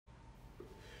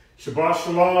Shabbat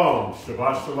Shalom.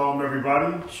 Shabbat Shalom,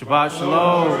 everybody. Shabbat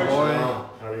Shalom, boy.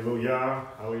 Hallelujah.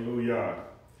 Hallelujah.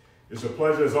 It's a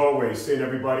pleasure, as always, seeing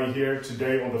everybody here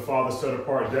today on the Father's Set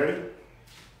Apart Day.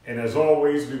 And as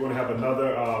always, we're going to have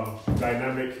another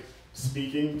dynamic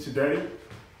speaking today,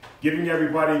 giving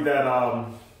everybody that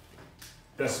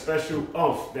special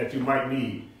oomph that you might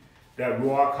need, that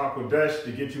YAHUAH HaKodesh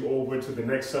to get you over to the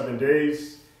next 7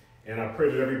 days. And I pray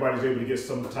that everybody's able to get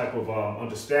some type of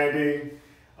understanding,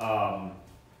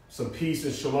 some peace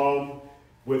and shalom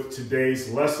with today's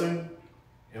lesson.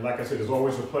 And like I said, it's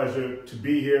always a pleasure to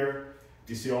be here.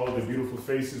 You see all of the beautiful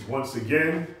faces once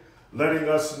again, letting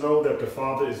us know that the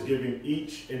Father is giving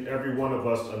each and every one of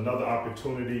us another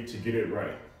opportunity to get it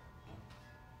right.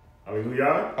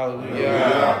 Hallelujah.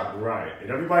 Hallelujah. Right. And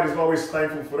everybody's always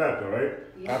thankful for that, though, right?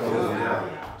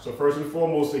 Absolutely. So first and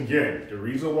foremost, again, the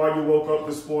reason why you woke up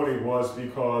this morning was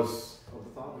because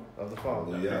Of the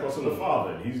Father. because of the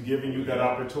Father. He's giving you that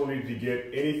opportunity to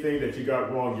get anything that you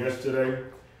got wrong yesterday.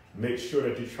 Make sure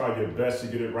that you try your best to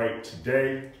get it right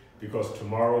today, because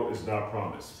tomorrow is not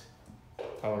promised.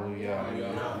 Hallelujah.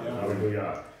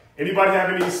 Hallelujah. Anybody have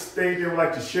anything they would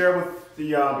like to share with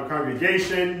the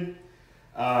congregation?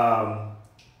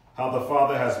 How the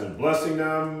Father has been blessing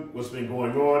them, what's been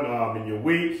going on in your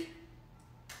week,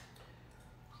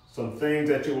 some things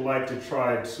that you would like to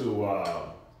try to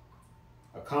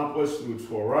accomplish through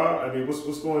Torah. I mean,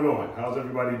 what's going on? How's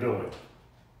everybody doing?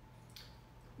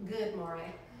 Good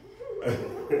morning.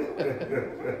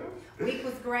 Week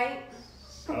was great.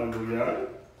 Hallelujah.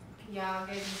 Y'all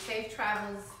gave me safe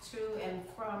travels to and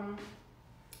from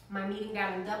my meeting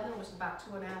down in Dublin, which is about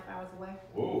 2.5 hours away.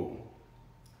 Whoa.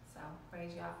 So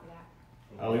praise y'all for that.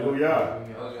 Hallelujah.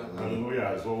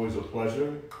 Hallelujah. It's always a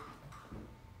pleasure.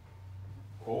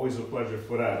 Always a pleasure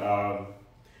for that.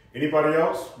 Anybody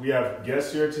else? We have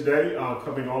guests here today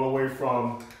coming all the way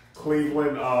from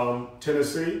Cleveland,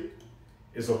 Tennessee.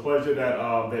 It's a pleasure that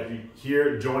you're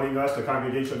here joining us, the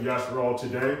congregation of Yashra'al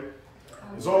today.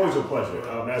 It's always a pleasure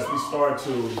as we start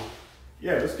to,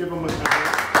 let's give them a hand.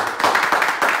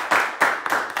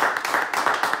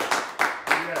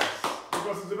 Yes,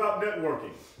 because it's about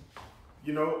networking.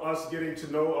 You know, us getting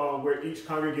to know where each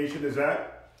congregation is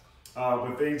at.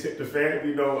 When things hit the fan,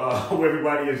 we know where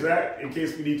everybody is at in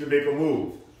case we need to make a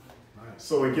move.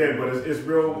 So again, but it's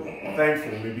real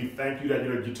thankful. Maybe thank you that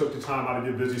you took the time out of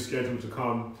your busy schedule to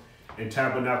come and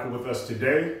tabernacle with us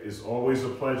today. It's always a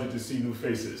pleasure to see new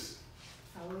faces.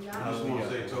 Hallelujah. I just want to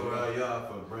say Torah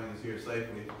for bringing us here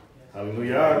safely.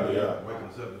 Hallelujah. Waking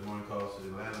us up this morning because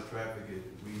Atlanta traffic is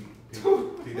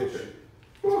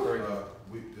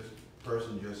this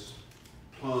person just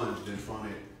plunged in front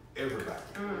of everybody.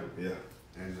 Yeah.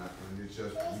 And it's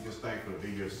just we just thankful to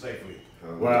be here safely.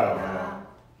 Wow.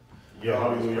 Yeah,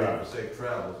 hallelujah. For safe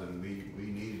travels, and we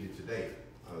needed it today.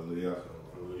 Hallelujah.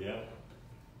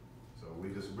 So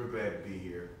we're glad to be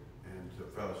here and to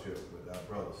fellowship with our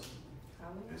brothers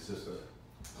and sisters.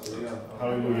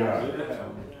 Hallelujah.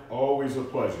 Always a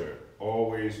pleasure.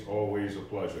 Always a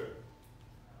pleasure.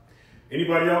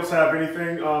 Anybody else have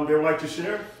anything they would like to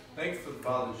share? Thank you for the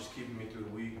Father just keeping me through the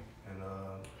week and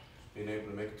being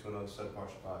able to make it to another set apart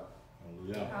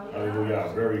Shabbat.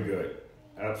 Hallelujah. Very good.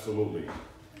 Absolutely.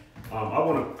 I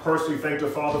want to personally thank the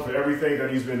Father for everything that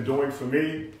He's been doing for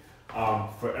me,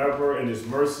 forever, in His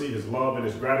mercy, His love, and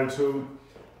His gratitude.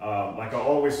 Like I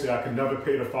always say, I can never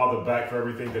pay the Father back for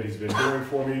everything that He's been doing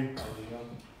for me.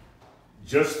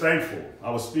 Just thankful. I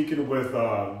was speaking with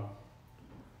our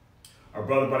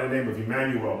brother by the name of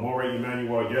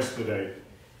Emmanuel, yesterday,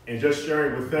 and just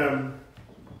sharing with them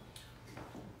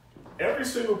every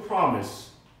single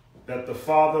promise that the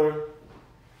Father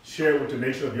shared with the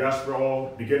nation of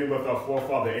Yashra'al, beginning with our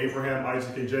forefather Abraham,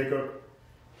 Isaac, and Jacob.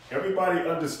 Everybody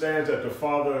understands that the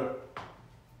Father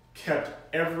kept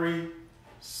every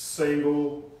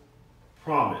single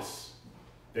promise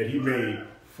that He made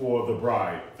for the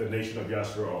bride, the nation of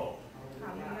Yashra'al.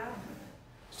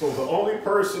 So the only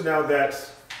person now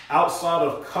that's outside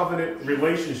of covenant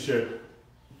relationship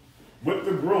with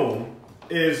the groom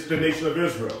is the nation of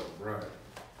Israel. Right.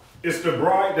 It's the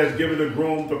bride that's giving the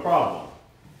groom the problem.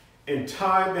 And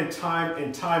time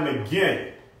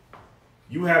again,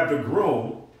 you have the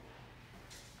groom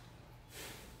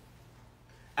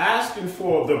asking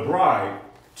for the bride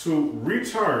to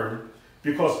return,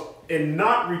 because in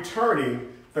not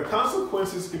returning, the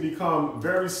consequences can become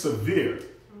very severe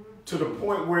to the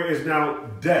point where it's now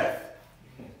death.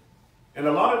 And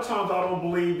a lot of times I don't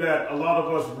believe that a lot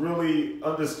of us really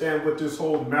understand what this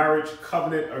whole marriage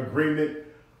covenant agreement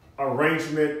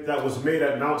arrangement that was made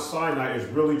at Mount Sinai is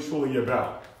really truly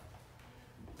about.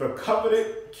 The covenant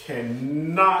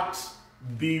cannot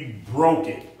be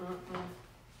broken.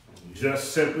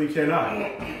 Just simply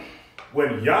cannot.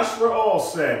 When Yashra'al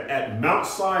said at Mount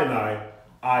Sinai,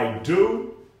 I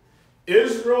do,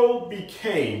 Israel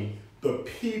became the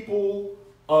people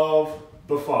of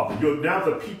the Father. You're now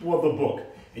the people of the book,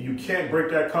 and you can't break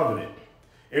that covenant.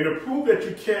 And to prove that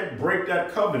you can't break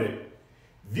that covenant,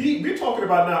 we're talking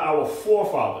about now our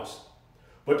forefathers.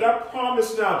 But that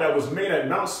promise now that was made at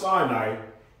Mount Sinai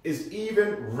is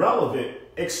even relevant,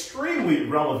 extremely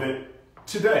relevant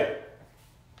today.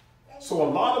 So a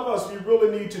lot of us, we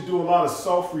really need to do a lot of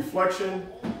self-reflection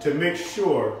to make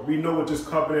sure we know what this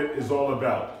covenant is all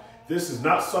about. This is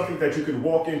not something that you can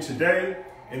walk in today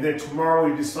and then tomorrow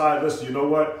you decide, listen, you know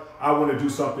what? I want to do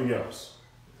something else.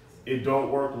 It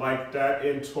don't work like that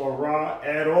in Torah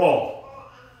at all.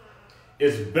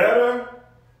 It's better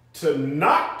to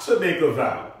not to make a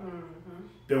vow.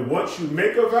 Then once you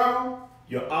make a vow,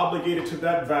 you're obligated to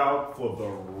that vow for the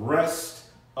rest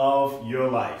of your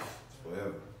life. It's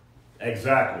forever.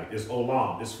 Exactly. It's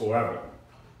olam. It's forever.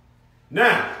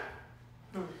 Now,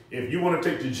 if you want to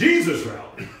take the Jesus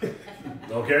route,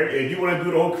 okay, and you want to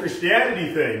do the whole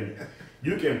Christianity thing,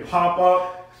 you can pop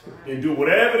up and do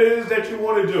whatever it is that you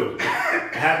want to do. I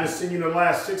haven't seen you in the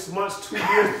last 6 months, 2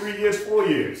 years, 3 years, 4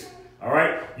 years. All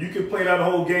right? You can play that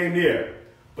whole game there.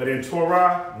 But in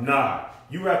Torah, nah.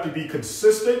 You have to be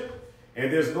consistent,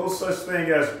 and there's no such thing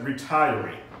as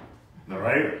retiring. All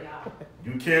right?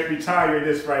 You can't retire in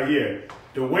this right here.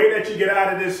 The way that you get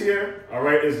out of this here, all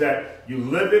right, is that you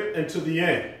live it until the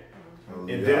end.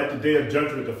 And then at the day of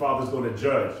judgment, the Father's going to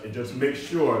judge and just make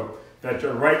sure that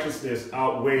your righteousness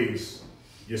outweighs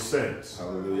your sins.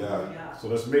 Hallelujah. So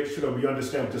let's make sure that we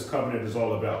understand what this covenant is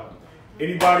all about.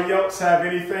 Anybody else have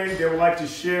anything they would like to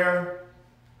share?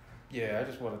 Yeah, I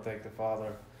just want to thank the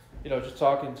Father. You know, just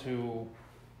talking to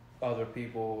other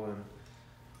people, and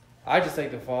I just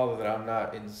thank the Father that I'm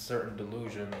not in certain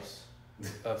delusions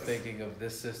of thinking of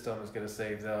this system is going to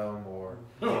save them, or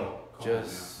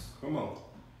Come on.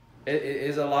 It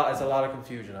is a lot. It's a lot of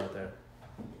confusion out there.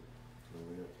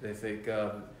 They think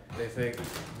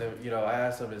that, you know, I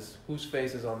asked them, is whose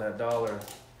face is on that dollar,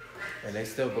 and they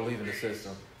still believe in the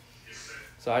system.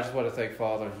 So I just want to thank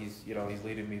Father. He's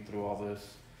leading me through all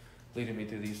this, leading me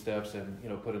through these steps,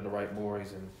 and putting the right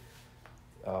mores and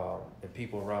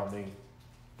people around me.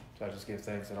 So I just give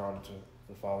thanks and honor to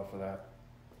the Father for that.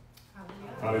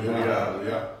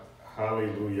 Hallelujah.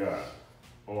 Hallelujah.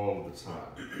 All the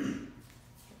time.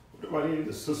 What about any of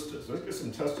the sisters? Let's get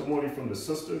some testimony from the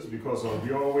sisters, because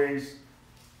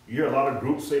you hear a lot of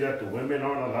groups say that the women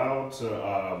aren't allowed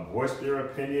to voice their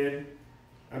opinion.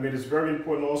 I mean, it's very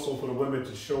important also for the women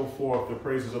to show forth the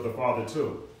praises of the Father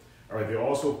too. All right, they're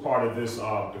also part of this,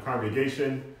 the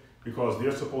congregation, because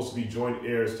they're supposed to be joint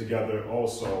heirs together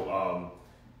also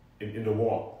in the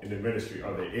walk, in the ministry.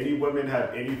 Are there any women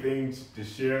have anything to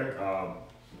share?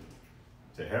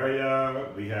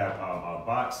 Taharia, we have a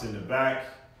box in the back.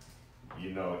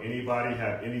 Anybody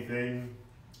have anything?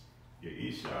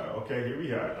 Yaisha, okay, here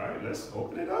we are. All right, let's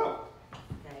open it up.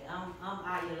 Okay, I'm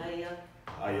Ayalea.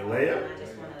 Ayalea? I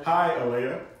just wanna, Hi,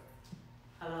 Alea.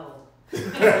 Hello.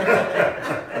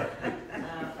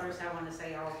 First, I want to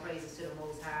say all praises to the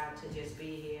Most High to just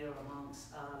be here amongst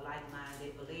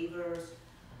like-minded believers.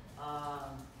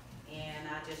 And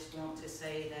I just want to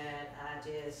say that I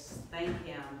just thank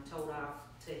him, Todah,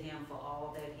 to him for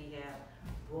all that he has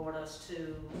brought us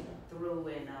through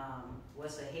and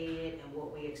what's ahead and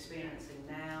what we're experiencing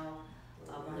now.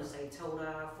 I want to say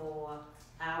Todah for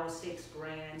our 6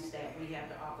 grands, that we have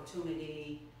the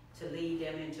opportunity to lead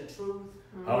them into truth.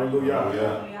 Hallelujah. I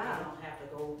don't have to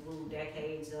go through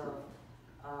decades of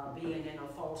being in a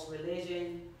false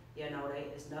religion.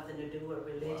 It's nothing to do with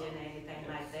religion or anything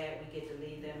like that. We get to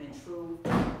lead them in truth.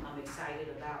 I'm excited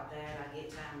about that. I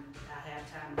have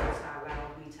time, God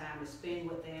allows me time to spend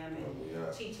with them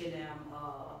and teaching them,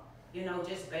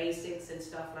 just basics and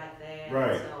stuff like that.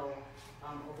 Right. So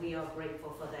we are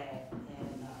grateful for that.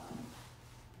 And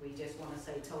we just want to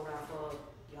say Todah for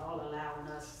y'all allowing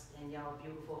us in y'all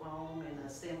beautiful home and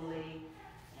assembly.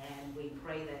 And we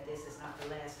pray that this is not the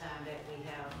last time that we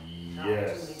have the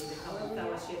opportunity to come and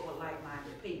fellowship with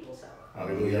like-minded people. So,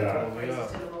 Hallelujah.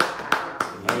 praises to the Most High.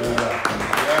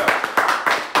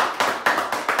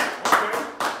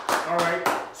 Okay. All right.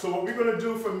 So what we're going to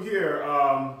do from here,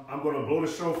 I'm going to blow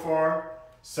the shofar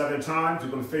 7 times.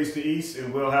 We're going to face the east,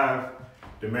 and we'll have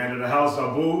the man of the house,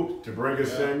 Abu, to bring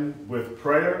us in with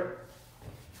prayer.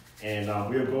 And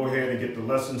we'll go ahead and get the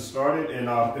lesson started. And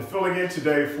filling in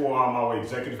today for our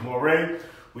executive Morey,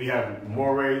 we have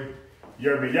Morey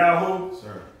Yashra'al.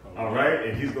 Sir. All right,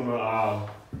 and he's going to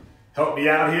help me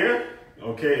out here.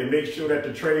 Okay, and make sure that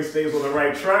the train stays on the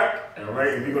right track. All right,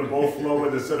 and we're going to both flow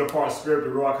with the set-apart spirit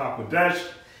of Ruach HaKodesh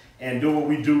and do what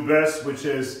we do best, which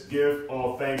is give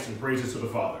all thanks and praises to the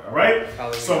Father. All right?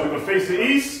 Hallelujah. So we're going to face the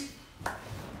east.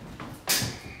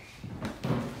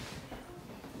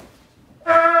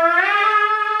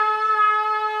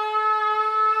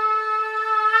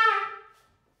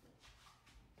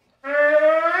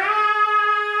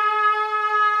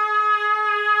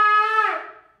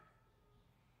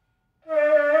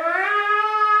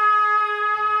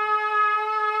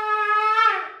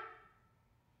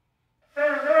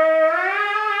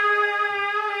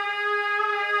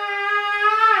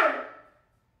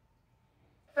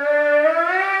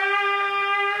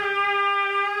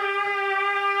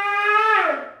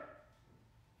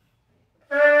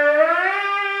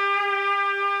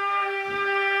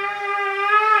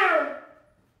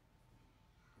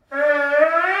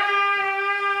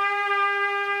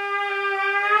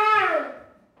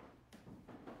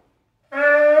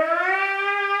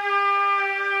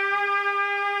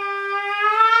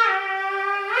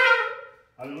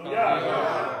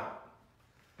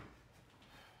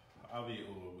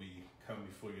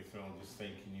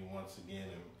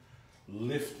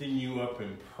 Lifting you up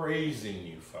and praising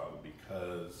you, Father,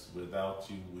 because without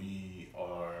you, we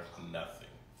are nothing.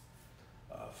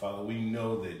 Father, we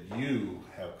know that you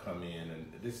have come in,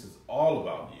 and this is all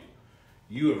about you.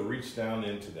 You have reached down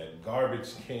into that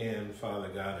garbage can, Father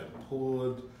God, and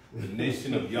pulled the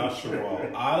nation of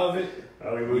Yashra'al out of it.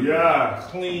 Hallelujah. We were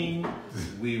clean,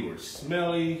 we were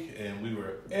smelly, and we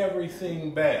were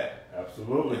everything bad.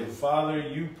 Absolutely. And Father,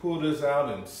 you pulled us out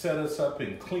and set us up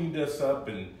and cleaned us up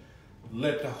and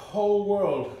let the whole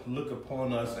world look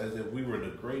upon us as if we were the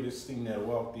greatest thing that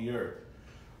walked the earth.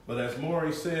 But as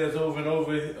Maury says over and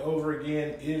over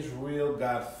again, Israel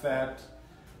got fat,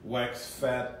 waxed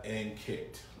fat, and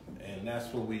kicked. And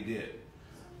that's what we did.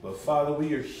 But Father,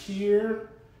 we are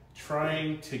here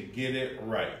trying to get it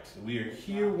right. We are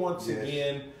here once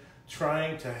again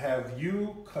trying to have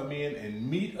you come in and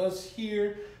meet us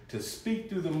here to speak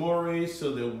through the mores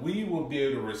so that we will be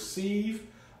able to receive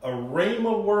a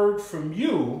rhema word from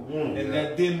you, and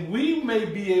that then we may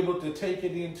be able to take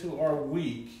it into our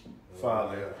week,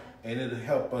 Father, and it'll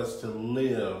help us to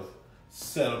live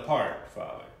set apart,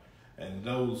 Father. And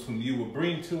those whom you will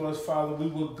bring to us, Father, we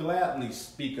will gladly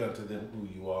speak unto them who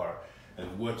you are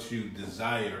and what you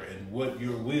desire and what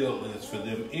your will is for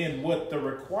them and what the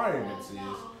requirements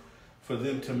is for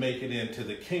them to make it into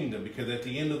the kingdom. Because at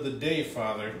the end of the day,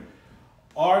 Father,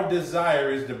 our desire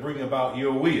is to bring about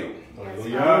your will.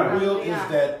 Your will is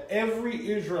that every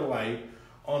Israelite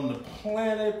on the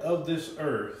planet of this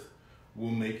earth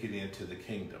will make it into the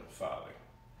kingdom, Father.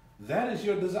 That is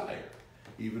your desire.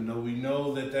 Even though we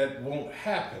know that that won't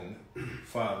happen,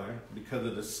 Father, because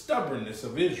of the stubbornness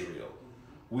of Israel,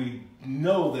 we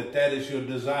know that that is your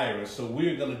desire, and so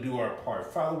we're going to do our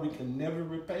part. Father, we can never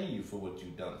repay you for what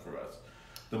you've done for us.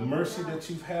 The mercy that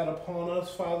you've had upon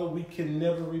us, Father, we can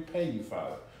never repay you,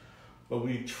 Father. But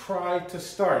we try to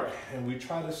start, and we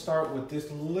try to start with this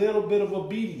little bit of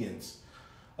obedience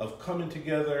of coming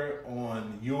together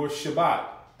on your Shabbat,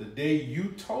 the day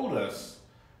you told us,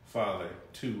 Father,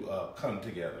 to come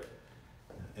together.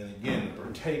 And again,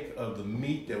 partake of the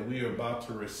meat that we are about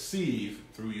to receive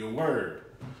through your word.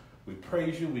 We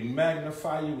praise you, we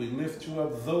magnify you, we lift you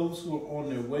up. Those who are on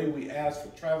their way, we ask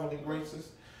for traveling graces.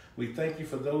 We thank you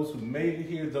for those who made it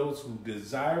here, those who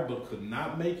desire but could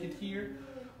not make it here.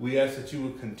 We ask that you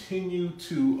would continue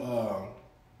to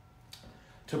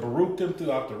baruch them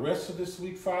throughout the rest of this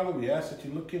week, Father. We ask that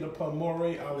you look in upon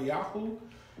Moreh Eliyahu.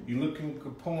 You looking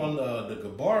upon the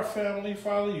Gabar family,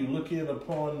 Father. You look in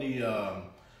upon the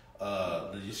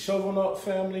Yashra'al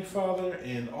family, Father,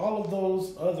 and all of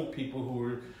those other people who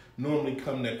were normally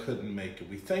come that couldn't make it.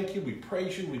 We thank you, we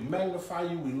praise you, we magnify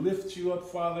you, we lift you up,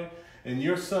 Father. In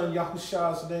your Son,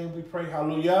 Yahushua's name, we pray.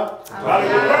 Hallelujah.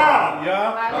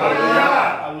 Hallelujah.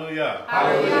 Hallelujah. Hallelujah.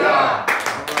 Hallelujah.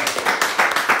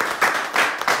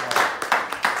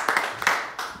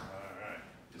 All right.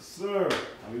 Yes, sir.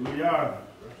 Hallelujah.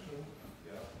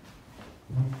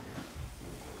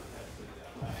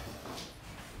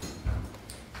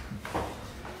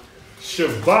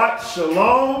 Shabbat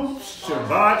Shalom,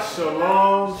 Shabbat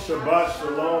Shalom, Shabbat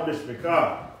Shalom,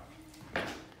 Mishpachah.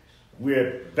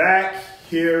 We're back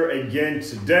here again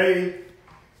today.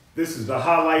 This is the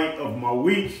highlight of my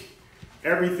week.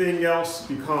 Everything else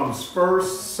becomes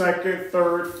first, second,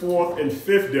 third, fourth, and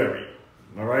fifth dairy.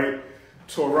 All right?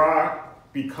 Torah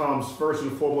becomes first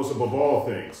and foremost above all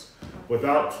things.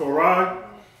 Without Torah,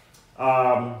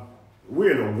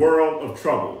 we're in a world of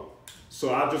trouble.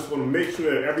 So I just want to make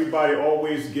sure that everybody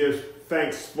always gives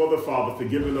thanks for the Father for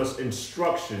giving us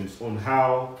instructions on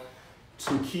how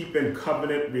to keep in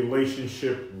covenant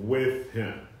relationship with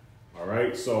him. All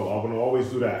right, so I'm going to always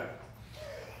do that.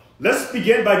 Let's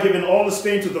begin by giving all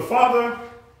esteem to the Father,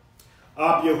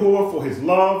 YAHUAH, for his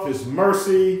love, his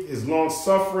mercy, his long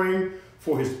suffering,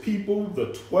 for his people, the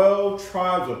 12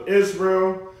 tribes of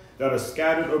Israel that are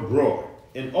scattered abroad,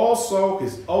 and also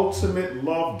his ultimate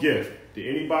love gift.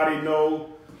 Did anybody know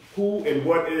who and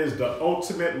what is the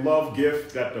ultimate love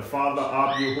gift that the Father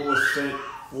YAHUAH sent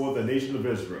for the nation of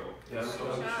Israel?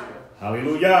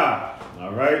 Hallelujah.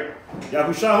 All right.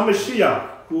 Yashra'al HaMashiach,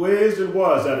 who is and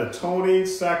was that atoning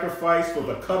sacrifice for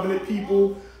the covenant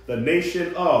people, the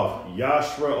nation of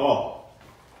Yashra'al.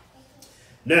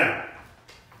 Now,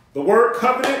 the word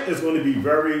covenant is going to be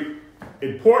very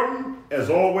important, as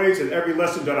always, in every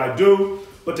lesson that I do.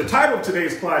 But the title of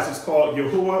today's class is called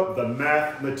YAHUAH the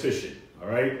Mathematician. All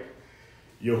right?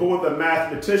 YAHUAH the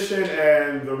Mathematician,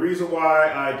 and the reason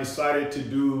why I decided to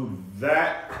do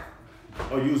that,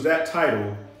 or use that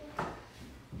title,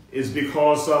 is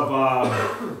because of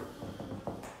an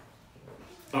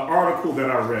article that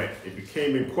I read. It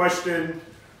became in question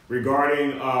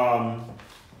regarding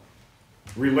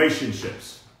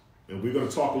relationships. And we're going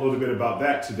to talk a little bit about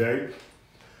that today.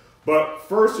 But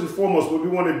first and foremost, what we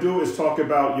want to do is talk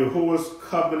about YAHUAH's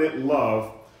covenant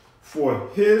love for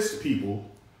his people,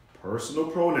 personal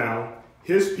pronoun,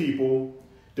 his people,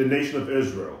 the nation of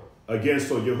Israel. Again,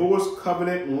 so YAHUAH's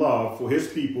covenant love for his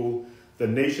people, the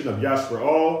nation of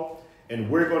Yashra'al. And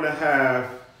we're going to have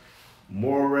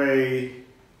Moray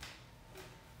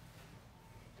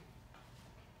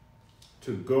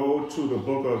to go to the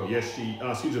book of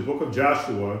the book of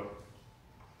Joshua,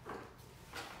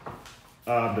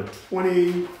 the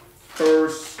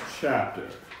 21st chapter.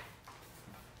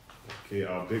 Okay,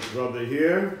 our big brother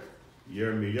here,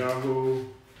 Yirmiyahu.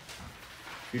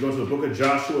 We go to the book of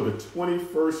Joshua, the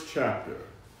 21st chapter.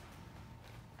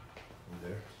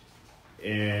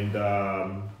 And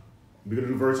we're going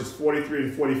to do verses 43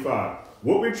 and 45.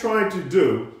 What we're trying to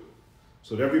do,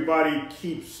 so that everybody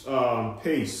keeps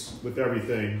pace with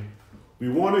everything, we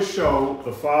want to show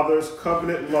the Father's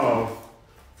covenant love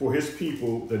for his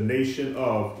people, the nation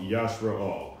of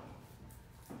Yashra'al.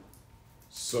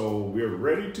 So we're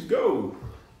ready to go.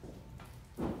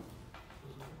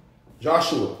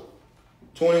 Joshua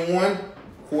 21,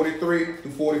 43 to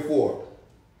 44.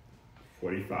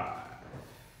 45.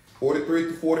 43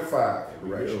 to 45. Here we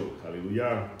go.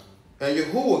 Hallelujah. And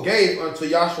YAHUAH gave unto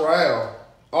Yashra'al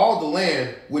all the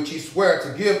land which he sware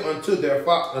to give unto their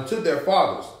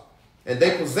fathers, and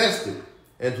they possessed it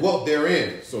and dwelt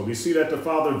therein. So we see that the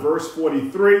Father in verse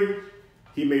 43,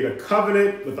 he made a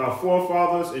covenant with our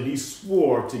forefathers, and he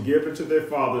swore to give unto their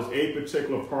fathers a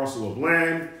particular parcel of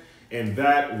land, and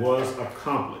that was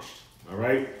accomplished. All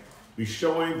right? We're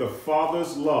showing the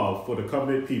Father's love for the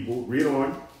covenant people. Read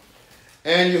on.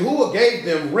 And YAHUAH gave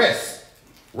them rest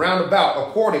round about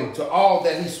according to all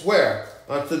that he sware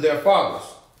unto their fathers.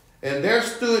 And there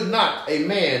stood not a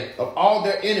man of all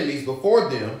their enemies before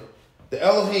them. The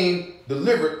Elohim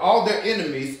delivered all their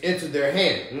enemies into their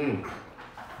hand.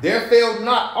 There failed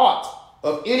not aught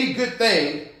of any good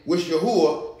thing which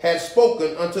YAHUAH had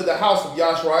spoken unto the house of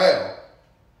Yashra'al.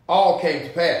 All came to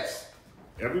pass.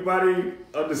 Everybody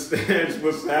understands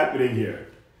what's happening here.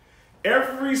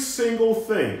 Every single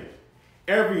thing,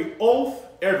 every oath,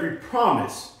 every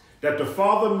promise that the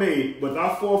Father made with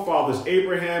our forefathers,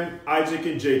 Abraham, Isaac,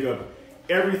 and Jacob,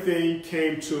 everything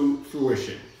came to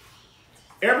fruition.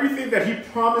 Everything that he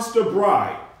promised the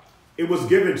bride, it was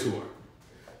given to her.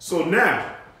 So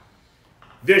now,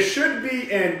 there should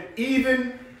be an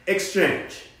even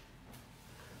exchange.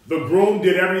 The groom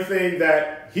did everything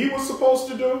that he was supposed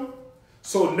to do.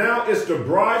 So now it's the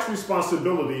bride's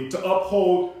responsibility to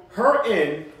uphold her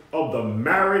end of the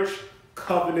marriage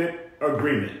covenant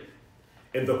agreement.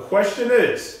 And the question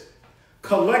is,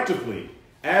 collectively,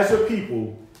 as a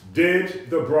people, did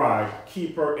the bride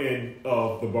keep her end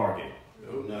of the bargain?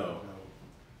 No.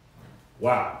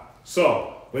 Wow.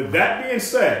 So, with that being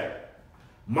said,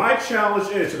 my challenge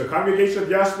is to the congregation of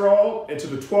Yashra'al and to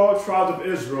the 12 tribes of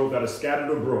Israel that are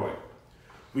scattered abroad.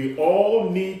 We all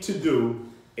need to do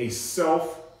a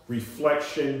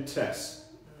self-reflection test.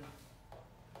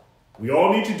 We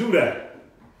all need to do that.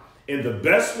 And the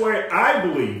best way I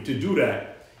believe to do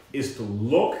that is to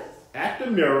look at the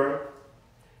mirror,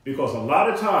 because a lot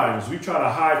of times we try to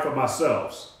hide from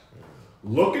ourselves.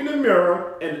 Look in the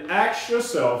mirror and ask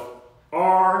yourself,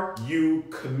 are you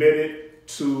committed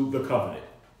to the covenant?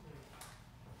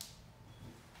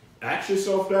 Ask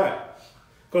yourself that.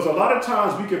 Because a lot of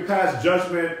times we can pass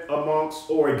judgment amongst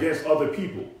or against other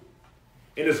people.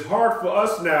 And it's hard for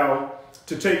us now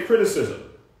to take criticism.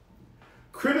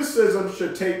 Criticism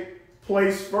should take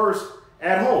place first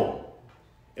at home.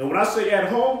 And when I say at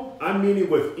home, I'm meaning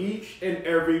with each and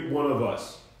every one of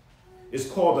us. It's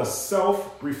called a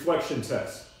self-reflection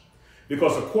test.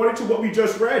 Because according to what we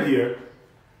just read here,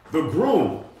 the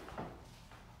groom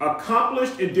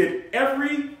accomplished and did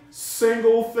every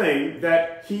single thing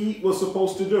that he was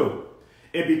supposed to do.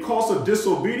 And because of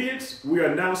disobedience, we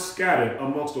are now scattered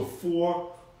amongst the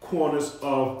four corners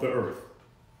of the earth.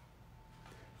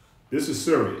 This is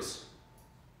serious.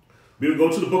 We'll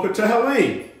go to the book of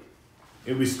Tehillim,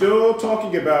 and we're still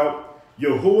talking about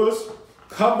Yahuwah's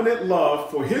covenant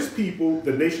love for his people,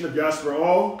 the nation of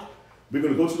Yashra'al. We're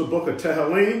going to go to the book of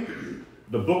Tehillim,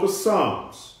 the book of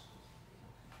Psalms.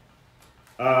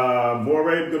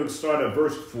 We're going to start at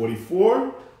verse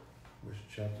 44. Which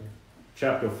chapter?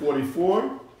 Chapter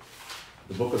 44,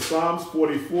 the book of Psalms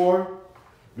 44.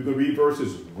 We're going to read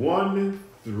verses 1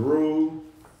 through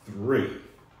 3.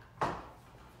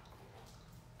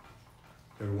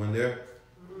 Everyone there?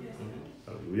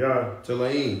 Hallelujah.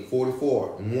 Tehillim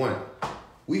 44 and 1.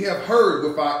 We have heard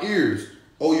with our ears,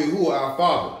 O Yahuwah our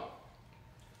Father,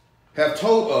 have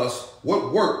told us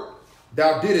what work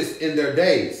thou didst in their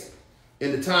days,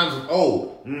 in the times of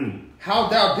old, how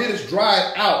thou didst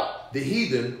drive out the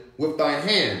heathen with thine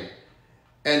hand,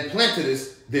 and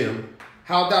plantedest them,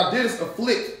 how thou didst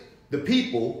afflict the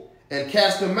people, and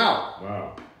cast them out.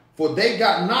 Wow. For they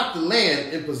got not the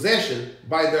land in possession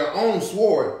by their own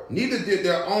sword, neither did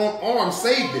their own arm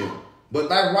save them, but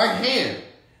thy right hand,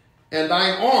 and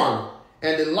thine arm,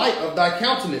 and the light of thy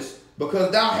countenance,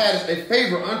 because thou hadst a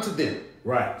favor unto them.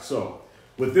 Right. So,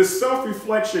 with this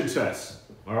self-reflection test,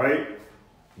 all right,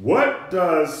 what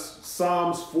does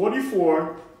Psalms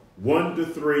 44, 1 to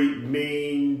 3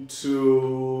 mean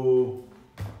to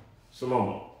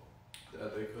Shlomo?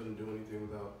 That they couldn't do anything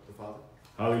without the Father.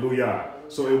 Hallelujah.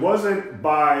 So it wasn't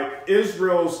by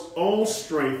Israel's own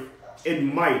strength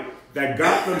and might that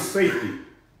got them safety.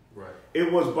 Right.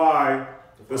 It was by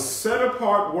the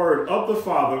set-apart word of the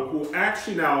Father who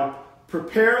actually now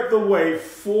prepared the way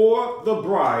for the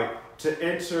bride to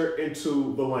enter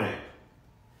into the land.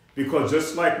 Because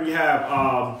just like we have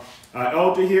our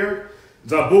elder here,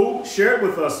 Zabu shared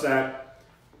with us that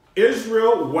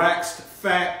Israel waxed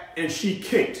fat and she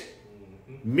kicked.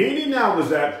 Meaning now was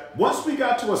that once we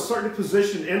got to a certain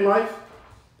position in life,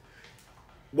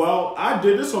 well, I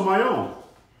did this on my own.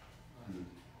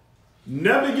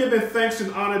 Never giving thanks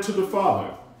and honor to the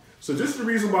Father. So this is the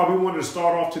reason why we wanted to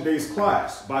start off today's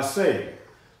class by saying,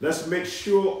 let's make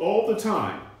sure all the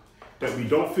time that we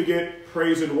don't forget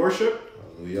praise and worship.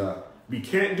 Hallelujah. We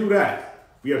can't do that.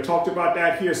 We have talked about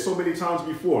that here so many times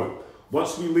before.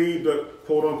 Once we leave the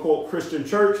quote-unquote Christian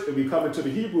church and we come into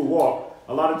the Hebrew walk,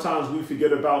 a lot of times we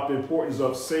forget about the importance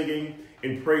of singing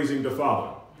and praising the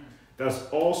Father. That's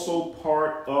also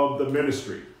part of the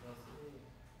ministry.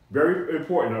 Very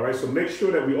important, all right? So make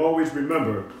sure that we always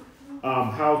remember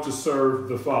how to serve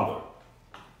the Father.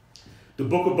 The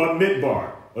book of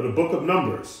Bamidbar, or the book of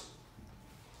Numbers.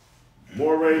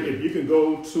 Moray, if you can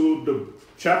go to the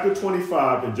chapter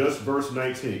 25 and just verse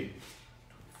 19.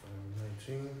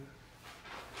 19.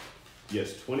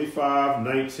 Yes,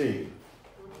 25:19.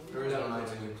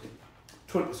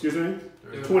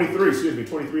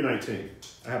 23:19.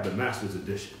 I have the master's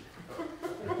edition.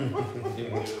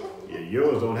 Yeah,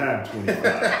 yours don't have 25.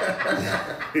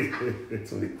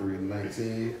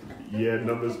 23:19. Yeah,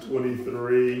 Numbers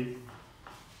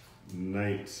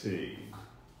 23:19.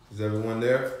 Is everyone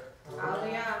there?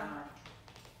 Hallelujah.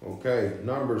 Okay,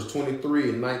 Numbers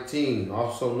 23:19,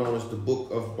 also known as the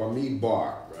book of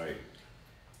Bamidbar. Right.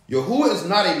 Yahuwah is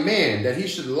not a man that he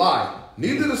should lie,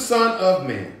 neither the son of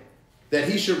man that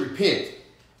he should repent.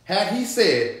 Hath he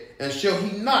said, and shall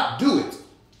he not do it?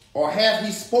 Or hath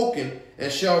he spoken,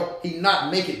 and shall he not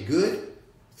make it good?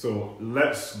 So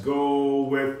let's go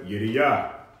with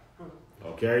Yediyah.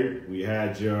 Okay, we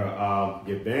had your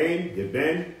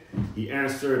Yeben. He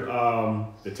answered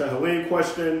the Tehillim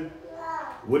question.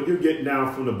 What do you get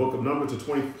now from the book of Numbers to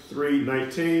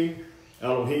 23:19?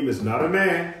 Elohim is not a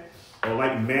man, or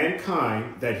like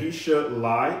mankind, that he should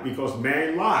lie, because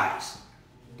man lies.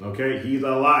 Okay, he's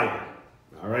a liar.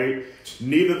 All right.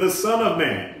 Neither the Son of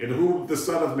Man, and who would the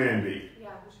Son of Man be?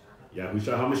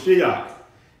 Yahushua HaMashiach,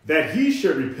 that he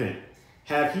should repent.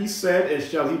 Have he said, and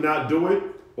shall he not do it?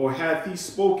 Or hath he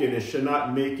spoken, and shall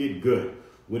not make it good?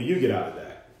 What do you get out of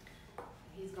that?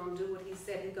 He's going to do what he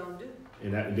said he's going to do.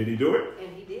 And did he do it?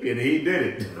 And he did. And he did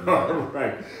it. All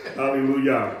right.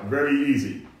 Hallelujah. Very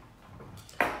easy.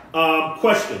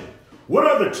 Question. What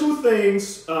are the two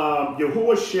things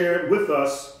Yahuwah shared with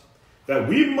us that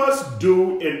we must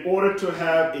do in order to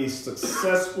have a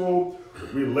successful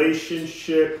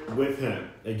relationship with him.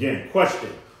 Again, question.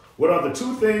 What are the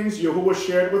 2 things Yahuwah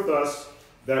shared with us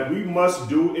that we must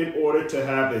do in order to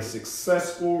have a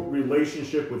successful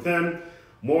relationship with him?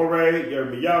 Moreh,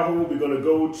 Yirmiyahu, we're going to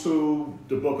go to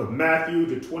the book of Matthew,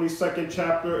 the 22nd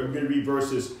chapter, and we're going to read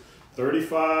verses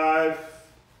 35.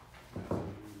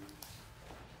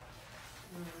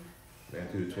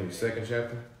 Matthew the 22nd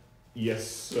chapter. Yes,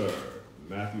 sir.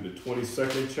 Matthew the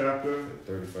 22nd chapter.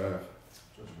 35.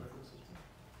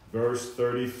 Verse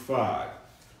 35.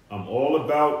 I'm all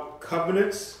about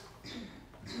covenants.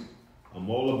 I'm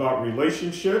all about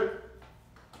relationship.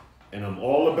 And I'm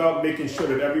all about making sure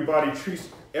that everybody treats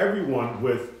everyone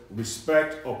with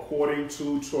respect according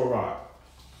to Torah.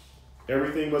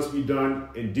 Everything must be done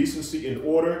in decency and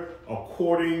order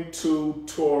according to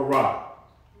Torah.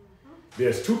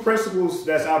 There's 2 principles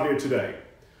that's out here today.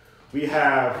 We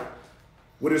have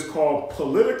what is called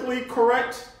politically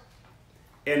correct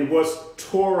and what's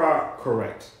Torah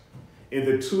correct. And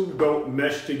the 2 don't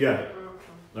mesh together.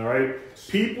 All right?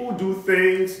 People do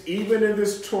things, even in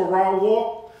this Torah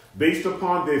walk, based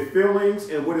upon their feelings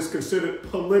and what is considered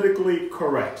politically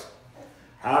correct.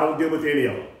 I don't deal with any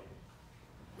of them.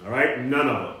 All right? None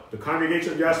of them. The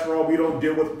congregation of Yashra'al, we don't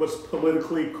deal with what's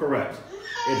politically correct.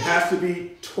 It has to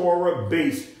be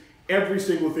Torah-based, every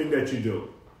single thing that you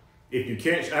do. If you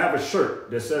can't, I have a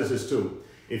shirt that says this too.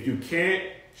 If you can't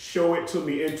show it to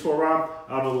me in Torah,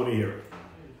 I don't want to hear it.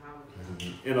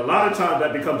 And a lot of times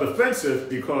that becomes offensive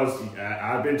because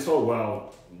I've been told,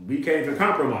 well, we came to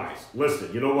compromise.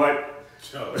 Listen, you know what?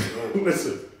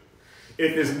 Listen,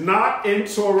 if it's not in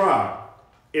Torah,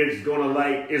 it's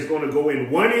gonna go in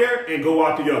one ear and go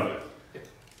out the other.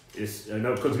 It's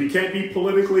because we can't be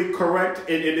politically correct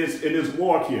in this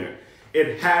walk here.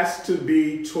 It has to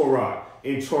be Torah.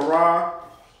 And Torah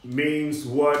means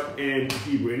what in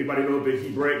Hebrew? Anybody know the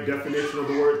Hebraic definition of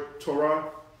the word Torah?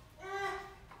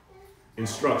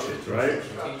 Instructions, right?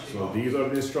 So these are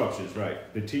the instructions,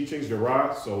 right? The teachings, the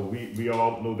Ra, so we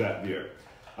all know that there.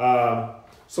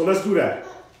 So let's do that.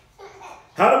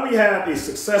 How do we have a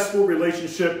successful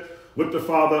relationship with the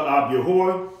Father of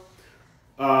Yahuwah?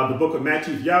 The book of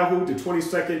Matthew, Yahu, the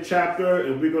 22nd chapter,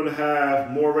 and we're going to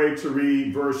have Moreh to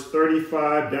read verse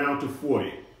 35 down to 40.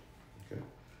 Okay.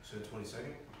 So the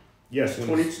 22nd? Yes,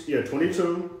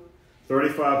 22,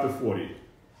 35 to 40.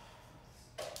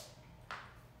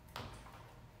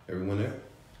 Everyone there?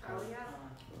 Oh, yeah.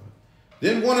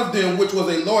 Then one of them, which was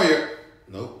a lawyer,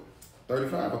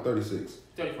 35 or 36?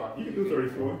 35. You can do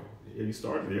 34. Yeah, you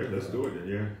started there. Let's do it then,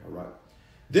 yeah. All right.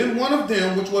 Then one of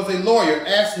them, which was a lawyer,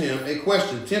 asked him a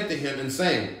question, tempting him and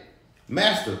saying,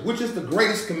 Master, which is the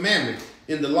greatest commandment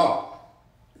in the law?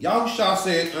 Yahushua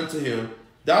said unto him,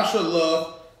 Thou shalt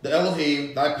love the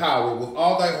Elohim, thy power, with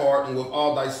all thy heart and with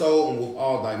all thy soul and with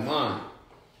all thy mind.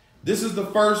 This is the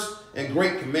first and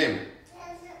great commandment.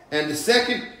 And the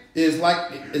second is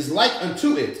like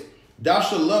unto it. Thou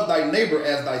shalt love thy neighbor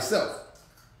as thyself.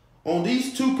 On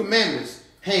these 2 commandments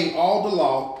hang all the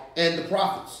law and the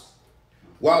prophets.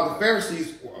 While the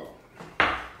Pharisees...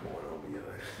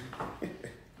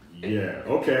 Yeah,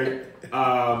 okay.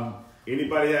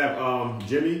 Anybody have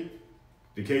Jimmy,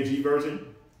 the KG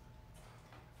version?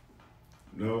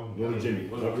 No, the Jimmy.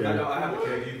 Okay. I know I have a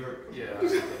KG version.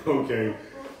 Yeah. Okay,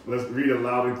 let's read it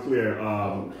loud and clear.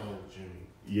 Jimmy.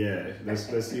 Yeah,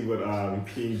 let's see what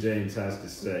King James has to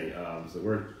say. So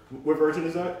what version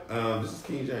is that? This is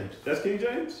King James. That's King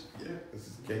James? Yeah, this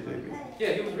is King James.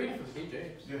 Yeah, he was reading from King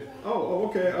James. Yeah. Oh,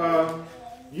 okay.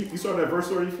 You started at verse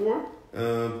 34?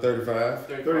 35.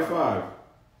 35.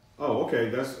 Oh, okay.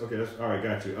 That's all right.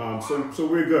 Got you. So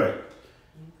we're good.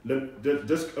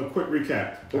 Just a quick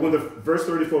recap. But when verse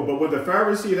 34. But when the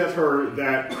Pharisees had heard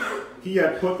that he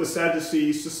had put the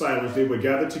Sadducees to silence, they were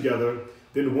gathered together.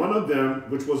 Then one of them,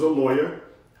 which was a lawyer,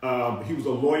 he was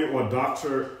a lawyer or a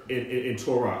doctor in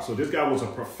Torah. So this guy was a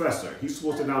professor. He's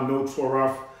supposed to now know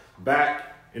Torah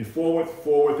back and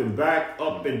forward and back,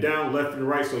 up and down, left and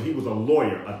right. So he was a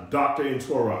lawyer, a doctor in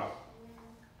Torah.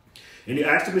 And he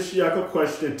asked the Mashiach a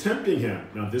question, tempting him.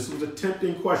 Now this was a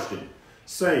tempting question,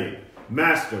 saying,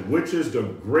 Master, which is the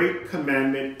great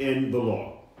commandment in the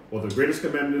law, or the greatest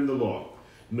commandment in the law?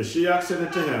 Mashiach said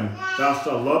unto him, Thou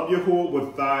shalt love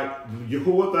Yahuwah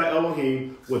thy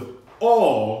Elohim with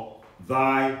all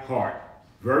thy heart.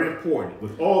 Very important.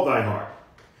 With all thy heart.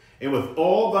 And with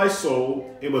all thy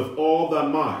soul. And with all thy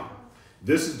mind.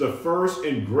 This is the first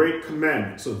and great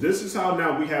commandment. So this is how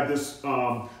now we have this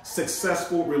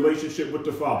successful relationship with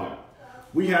the Father.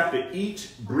 We have to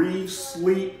eat, breathe,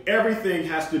 sleep. Everything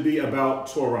has to be about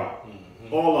Torah.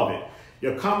 All of it.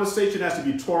 Your conversation has to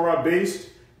be Torah based.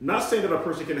 Not saying that a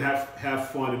person can have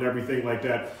fun and everything like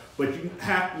that, but you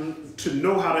have to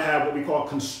know how to have what we call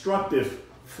constructive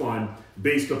fun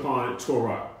based upon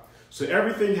Torah. So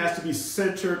everything has to be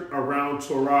centered around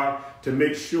Torah to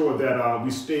make sure that we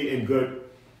stay in good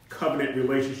covenant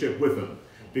relationship with Him,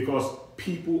 because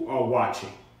people are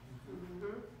watching.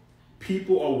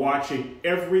 People are watching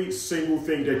every single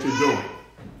thing that you're doing.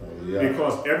 Yeah.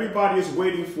 Because everybody is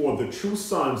waiting for the true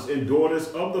sons and daughters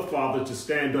of the Father to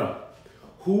stand up.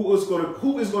 Who is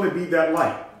going to be that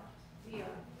light? Yeah.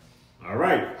 All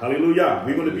right. Hallelujah.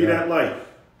 We're going to be that light.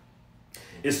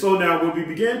 And so now when we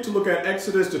begin to look at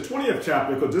Exodus, the 20th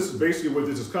chapter, because this is basically where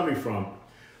this is coming from,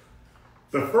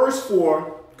 the first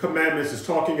 4 commandments is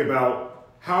talking about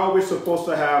how we're supposed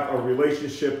to have a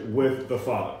relationship with the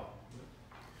Father.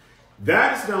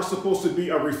 That is now supposed to be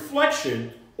a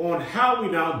reflection on how we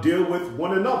now deal with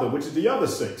one another, which is the other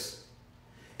 6.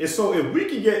 And so if we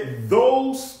can get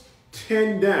those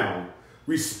 10 down,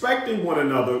 respecting one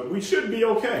another, we should be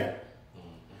okay.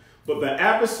 But the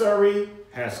adversary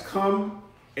has come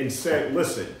and said,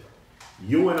 listen,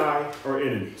 you and I are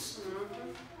enemies.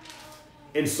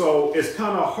 And so it's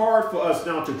kind of hard for us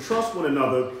now to trust one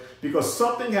another, because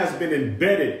something has been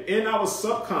embedded in our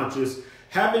subconscious,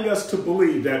 having us to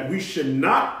believe that we should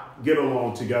not get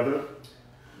along together,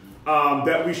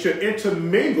 that we should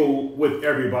intermingle with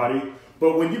everybody.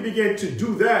 But when you begin to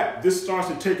do that, this starts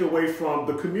to take away from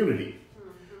the community.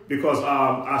 Because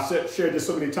I shared this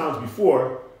so many times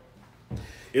before,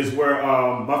 is where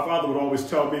my father would always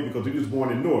tell me, because he was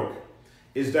born in Newark,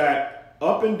 is that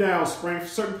up and down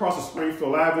certain parts of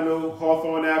Springfield Avenue,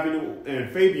 Hawthorne Avenue, and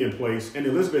Fabian Place, and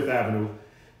Elizabeth Avenue,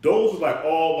 those were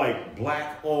all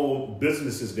black-owned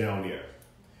businesses down there.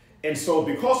 And so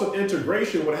because of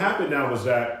integration, what happened now was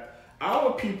that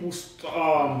our people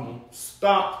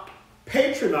stopped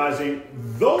patronizing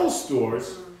those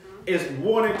stores, is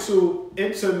wanted to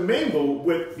intermingle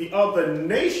with the other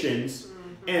nations,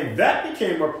 and that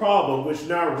became a problem, which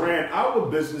now ran our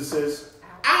businesses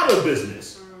out of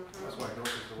business. That's why North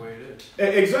is the way it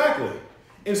is. Exactly.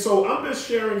 And so I'm just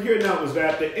sharing here now is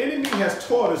that the enemy has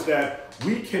taught us that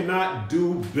we cannot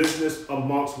do business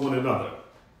amongst one another.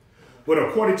 But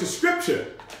according to Scripture,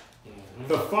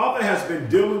 the Father has been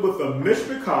dealing with the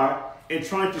Mishpachah and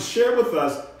trying to share with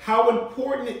us how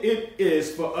important it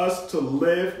is for us to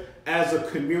live as a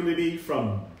community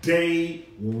from day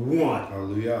one.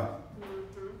 Hallelujah.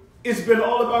 It's been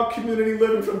all about community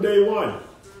living from day one.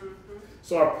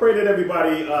 So I pray that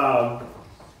everybody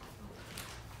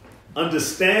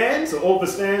understands or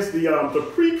understands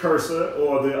the precursor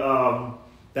or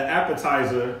the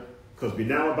appetizer, because we're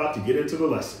now about to get into the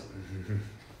lesson.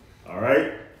 All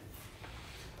right.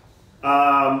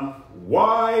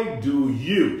 Why do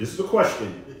you, this is the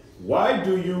question, why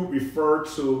do you refer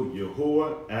to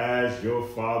Yahuwah as your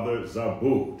father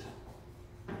Zabud?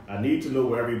 I need to know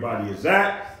where everybody is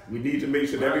at. We need to make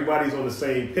sure that everybody's on the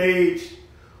same page.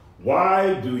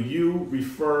 Why do you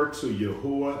refer to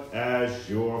Yahuwah as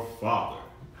your father?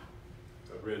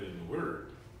 I read it in the Word.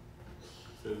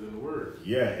 It says in the Word.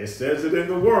 Yeah, it says it in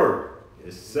the Word.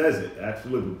 It says it,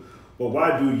 absolutely. But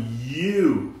why do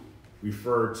you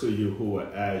refer to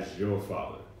Yahuwah as your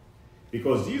father?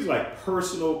 Because these are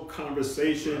personal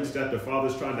conversations that the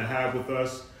Father's trying to have with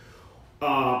us.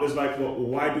 It's well,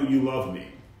 why do you love me?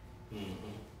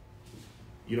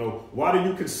 Why do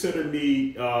you consider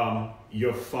me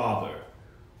your father?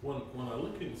 When I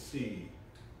look and see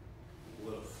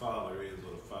what a father is,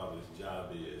 what a father's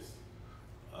job is,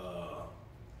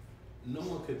 no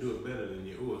one could do it better than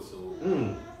Yahuwah. So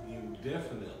you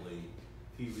definitely,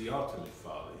 he's the ultimate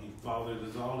father. He fathered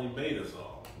us all. He made us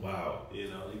all. Wow. He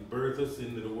birthed us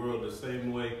into the world the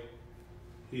same way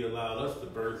he allowed us to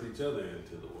birth each other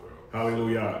into the world.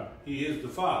 Hallelujah. He is the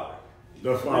father.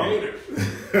 The Father.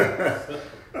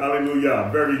 Hallelujah.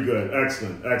 Very good.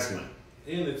 Excellent. Excellent.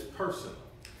 And it's personal.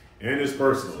 And it's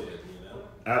personal.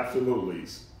 Absolutely.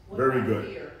 Very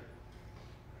good.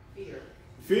 Fear.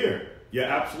 Fear.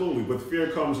 Yeah, absolutely. With fear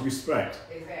comes respect.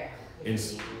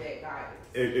 Exactly.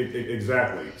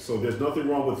 Exactly. So there's nothing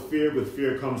wrong with fear. With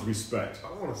fear comes respect.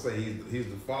 I want to say he's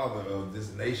the father of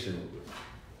this nation.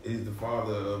 He's the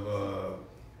father of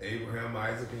Abraham,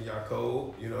 Isaac, and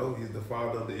Jacob. He's the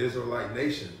father of the Israelite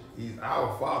nation. He's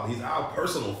our father. He's our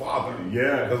personal father.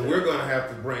 Yeah. Because we're going to have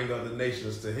to bring other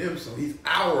nations to him. So he's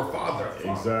our father.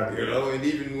 Exactly. And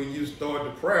even when you start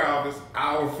the prayer off, it's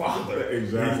our father.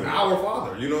 Exactly. He's our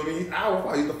father. You know what I mean? He's our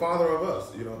father. He's the father of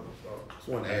us. Just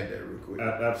want to add that real quick.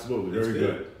 Absolutely. Very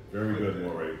good. Very good,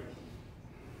 Moray.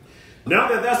 Now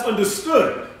that that's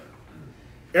understood,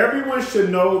 everyone should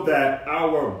know that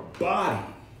our body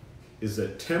is a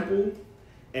temple,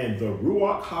 and the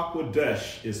Ruach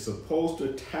HaKodesh is supposed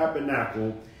to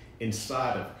tabernacle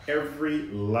inside of every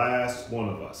last one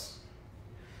of us.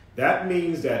 That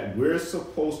means that we're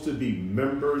supposed to be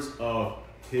members of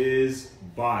his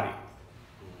body.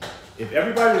 If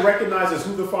everybody recognizes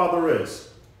who the Father is,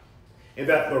 and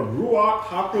that the Ruach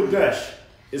HaKodesh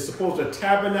is supposed to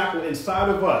tabernacle inside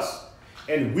of us,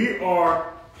 and we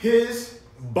are his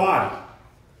body,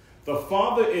 the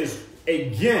Father is,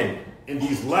 again, in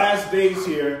these last days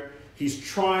here, he's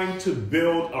trying to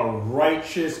build a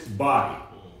righteous body.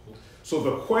 So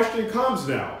the question comes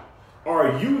now,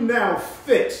 are you now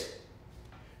fit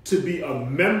to be a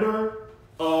member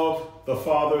of the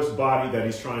Father's body that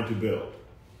he's trying to build?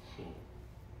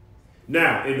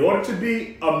 Now, in order to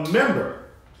be a member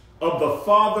of the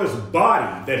Father's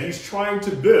body that he's trying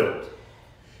to build,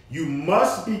 you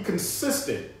must be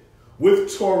consistent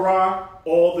with Torah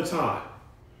all the time,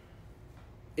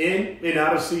 in and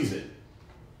out of season.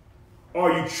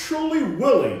 Are you truly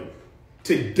willing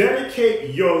to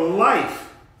dedicate your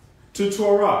life to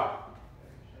Torah?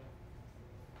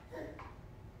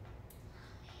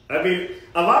 I mean,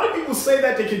 a lot of people say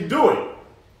that they can do it,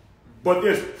 but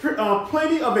there's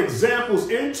plenty of examples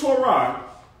in Torah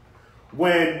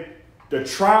when the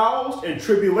trials and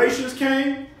tribulations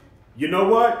came. You know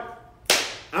what?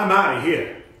 I'm out of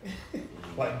here.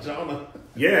 Like Jonah.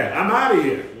 Yeah, I'm out of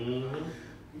here.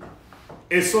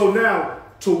 And so now,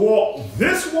 to walk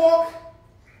this walk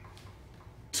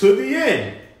to the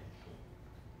end,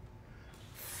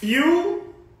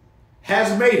 few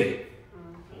has made it.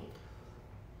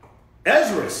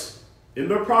 Esdras in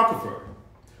the Apocrypha,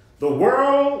 the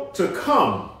world to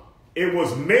come, it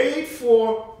was made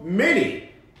for many,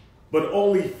 but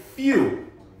only few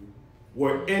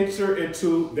will enter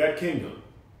into that kingdom.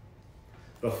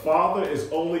 The Father is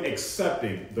only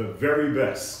accepting the very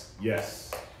best.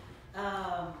 Yes.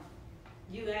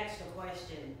 You asked a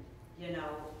question, you know,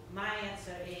 my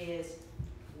answer is,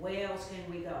 where else can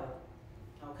we go?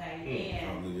 Okay,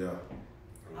 and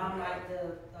I'm like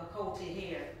the coach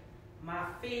here. My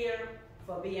fear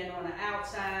for being on the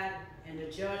outside and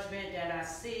the judgment that I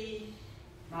see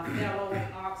my fellow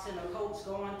ox and the coach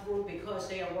going through because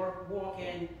they are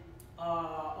walking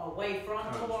away from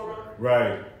Torah.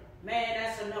 Right. Man,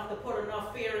 that's enough to put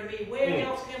enough fear in me. Where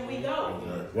else can we go?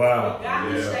 Wow. We got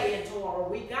to stay in Torah.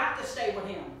 We got to stay with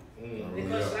him.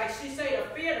 Because like she said,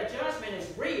 the fear of judgment is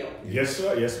real. Yes,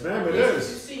 sir. Yes, ma'am, it You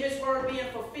is. see his word being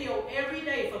fulfilled every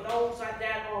day for those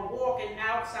that are walking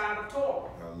outside of Torah.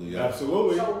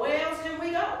 Absolutely. So where else can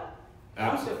we go?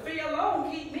 The fear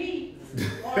alone keep me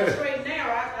on the straight and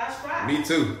narrow. That's right. Me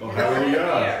too.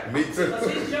 Hallelujah. Me too.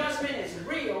 Because his judgment is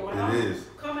real. When I'm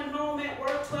coming home at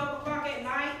work 12 o'clock at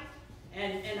night,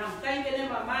 and I'm thinking in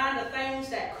my mind the things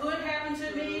that could happen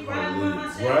to me right by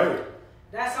myself. Right.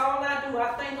 That's all I do.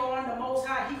 I think on the Most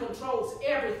High, he controls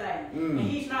everything. And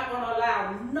he's not going to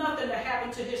allow nothing to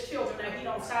happen to his children that he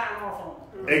don't sign off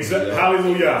on. Exactly.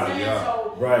 Hallelujah.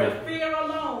 So right. The fear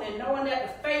alone and knowing that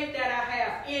the faith that I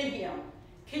have in him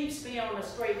keeps me on the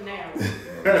straight and narrow.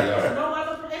 There's no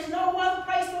other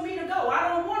place for me to go. I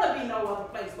don't want to be no other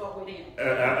place but with him.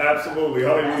 Absolutely.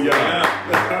 Hallelujah.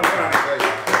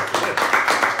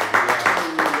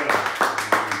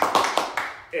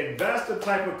 And that's the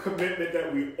type of commitment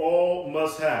that we all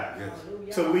must have.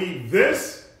 Yes. To leave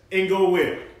this and go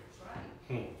where?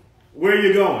 Right. Where are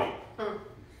you going?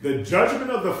 The judgment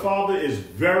of the Father is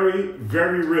very,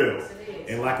 very real. Yes,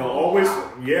 and like I always,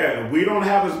 we don't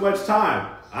have as much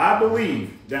time, I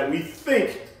believe, that we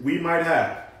think we might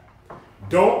have.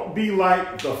 Don't be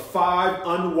like the 5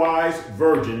 unwise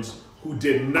virgins who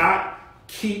did not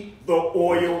keep the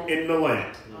oil in the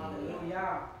lamp.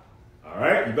 All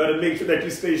right, you better make sure that you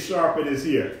stay sharp in this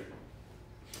here.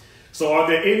 So are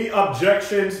there any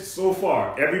objections so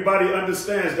far? Everybody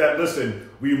understands that, listen,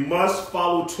 we must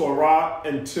follow Torah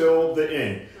until the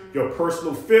end. Your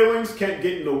personal feelings can't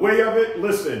get in the way of it.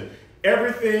 Listen,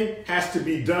 everything has to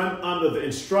be done under the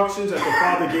instructions that the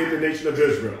Father gave the nation of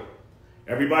Israel.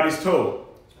 Everybody's told.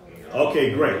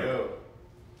 Okay, great.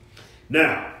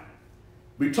 Now,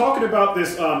 we're talking about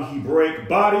this Hebraic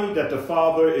body that the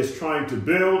Father is trying to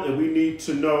build, and we need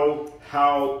to know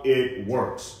how it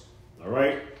works. All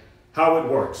right? How it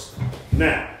works.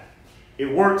 Now,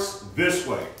 it works this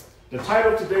way. The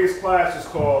title of today's class is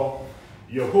called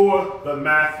YAHUAH The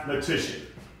Mathematician.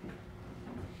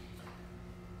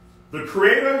 The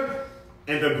creator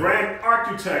and the grand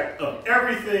architect of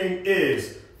everything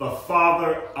is the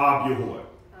Father of YAHUAH.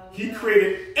 He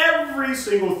created every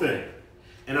single thing.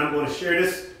 And I'm going to share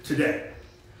this today.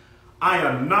 I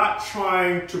am not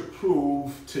trying to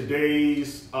prove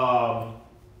today's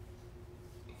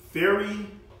theory,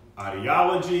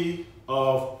 ideology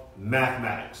of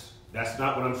mathematics. That's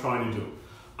not what I'm trying to do.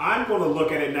 I'm going to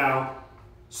look at it now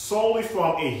solely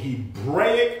from a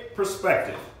Hebraic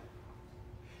perspective.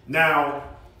 Now,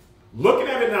 looking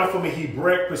at it now from a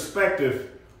Hebraic perspective,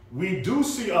 we do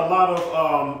see a lot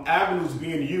of avenues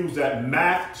being used that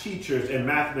math teachers and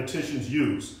mathematicians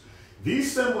use.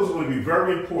 These symbols are going to be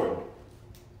very important.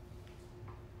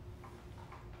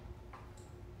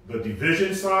 The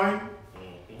division sign.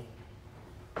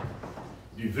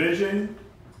 Division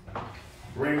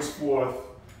brings forth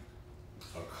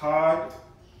a card,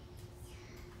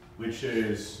 which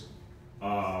is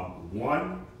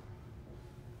one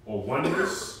or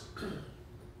oneness,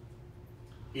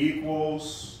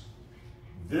 equals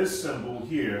this symbol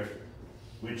here,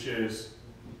 which is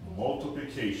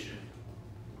multiplication.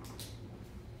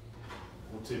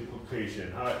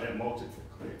 Multiplication. How that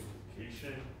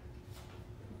multiplication?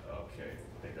 Okay,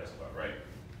 I think that's about right.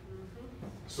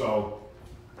 So,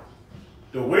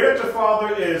 the way that the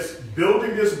Father is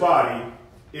building this body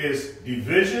is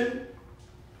division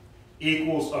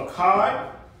equals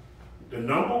Akkad, the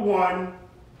number 1,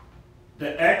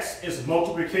 the X is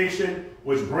multiplication,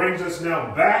 which brings us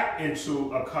now back into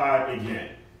Akkad again.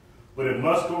 But it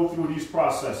must go through these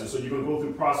processes. So you're going to go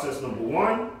through process number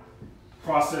 1,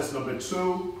 process number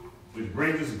 2, which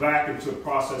brings us back into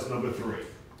process number 3.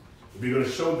 We're going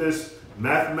to show this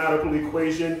mathematical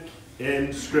equation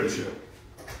in Scripture.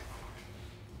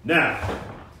 Now,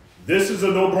 this is a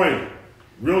no-brainer.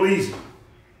 Real easy.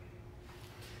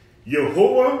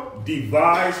 Yahuwah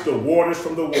divides the waters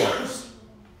from the waters.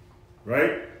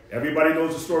 Right? Everybody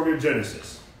knows the story of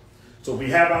Genesis. So we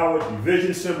have our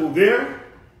division symbol there.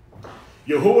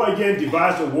 Yahuwah again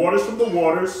divides the waters from the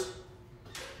waters.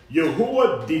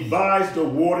 Yahuwah divides the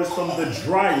waters from the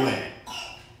dry land.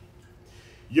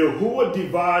 Yahuwah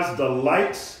divides the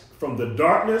light from the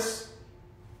darkness.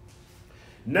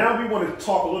 Now we want to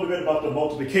talk a little bit about the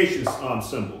multiplication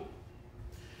symbol.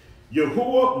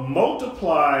 Yahuwah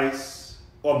multiplies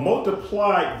or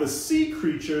multiplied the sea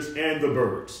creatures and the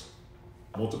birds.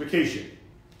 Multiplication.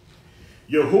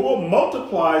 Yahuwah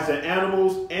multiplies the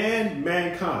animals and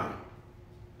mankind.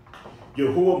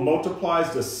 Yahuwah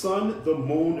multiplies the sun, the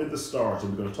moon, and the stars.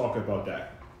 And we're going to talk about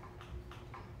that.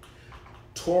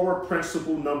 Torah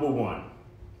principle number 1.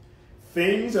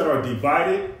 Things that are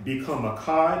divided become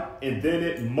Akkad, and then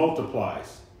it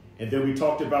multiplies. And then we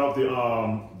talked about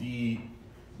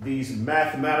these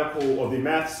mathematical or the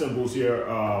math symbols here,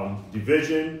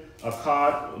 division,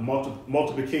 Akkad,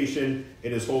 multiplication,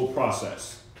 in this whole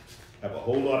process. I have a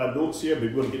whole lot of notes here, but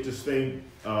we're going to get this thing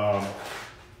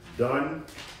done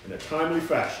in a timely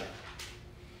fashion.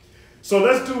 So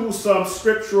let's do some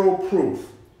scriptural proof.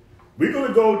 We're going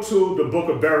to go to the book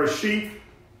of Bereshit.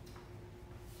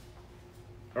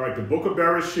 All right, the book of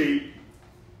Bereshit.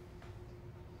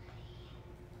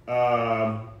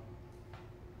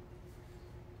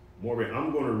 Maureen,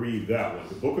 I'm going to read that one.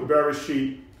 The book of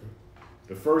Bereshit,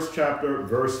 the first chapter,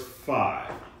 verse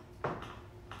 5.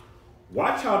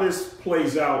 Watch how this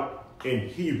plays out in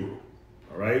Hebrew,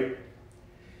 all right?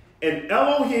 And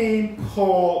Elohim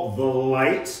called the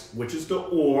light, which is the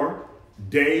or,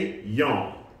 day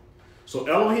yom. So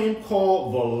Elohim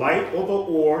called the light or the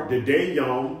or, the day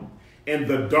yom, and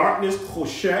the darkness,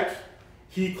 choshek,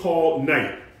 he called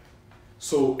night.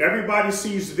 So everybody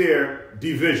sees their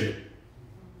division.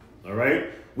 All right?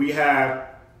 We have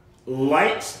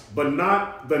light, but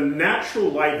not the natural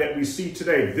light that we see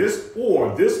today. This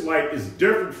light is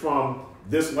different from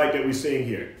this light that we're seeing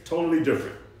here. Totally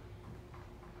different.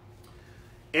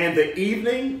 And the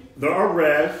evening, the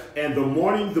Arev, and the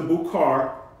morning, the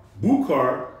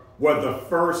Bukar were the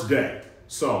first day.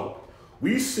 So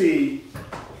we see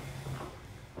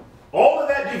all of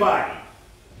that dividing.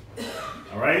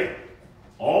 All right?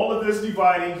 All of this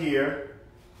dividing here,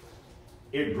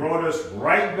 it brought us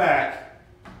right back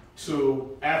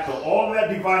to, after all of that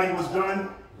dividing was done,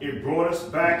 it brought us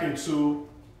back into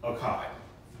Akkad.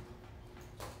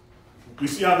 We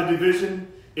see how the division,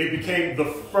 it became the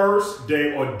first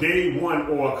day or day 1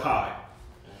 or Akkad.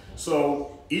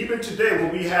 So even today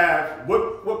when we have,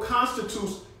 what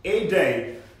constitutes a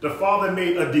day, the Father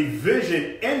made a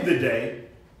division in the day,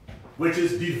 which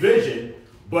is division,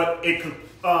 but it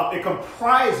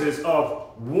comprises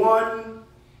of one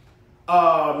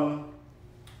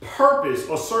purpose,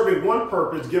 or serving one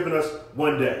purpose, giving us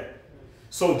one day.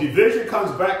 So division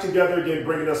comes back together again,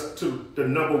 bringing us to the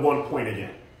number 1 point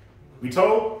again. We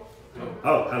told?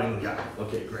 Oh, hallelujah.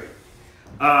 Okay, great.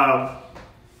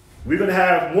 We're going to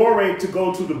have Moray to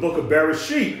go to the book of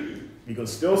Bereshit. We're going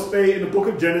to still stay in the book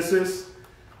of Genesis.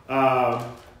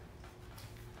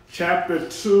 chapter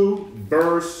 2,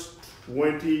 verse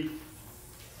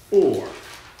 24.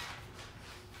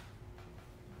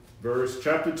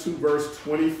 Chapter 2, verse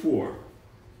 24.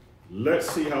 Let's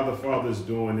see how the Father is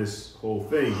doing this whole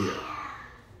thing here.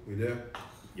 We there?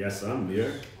 Yes, I'm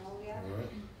there. Oh, yeah. All right.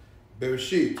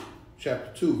 Bereshit,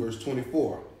 chapter 2, verse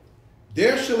 24.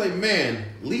 There shall a man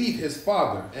leave his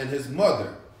father and his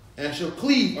mother, and shall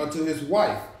cleave unto his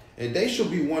wife, and they shall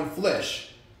be one flesh.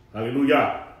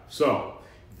 Hallelujah. So,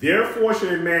 therefore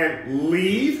shall a man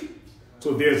leave.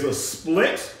 So there's a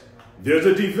split, there's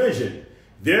a division.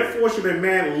 Therefore shall a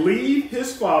man leave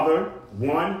his father,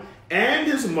 one, and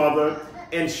his mother,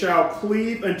 and shall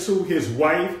cleave unto his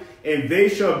wife, and they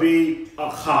shall be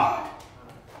achad,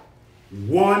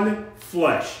 one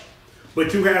flesh.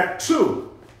 But you have two.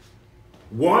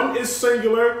 One is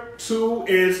singular, two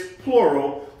is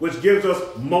plural, which gives us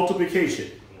multiplication.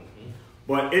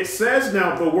 But it says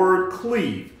now the word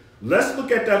cleave. Let's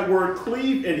look at that word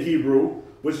cleave in Hebrew,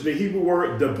 which is the Hebrew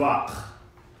word debach.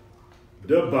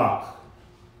 Debach.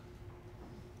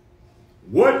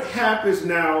 What happens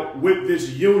now with this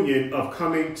union of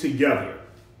coming together?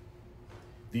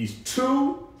 These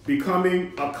two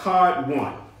becoming achad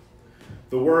one.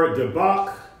 The word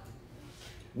debach,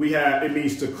 it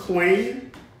means to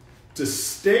cling, to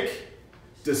stick,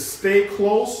 to stay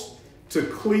close, to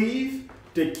cleave,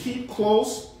 to keep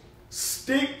close,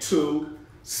 stick to,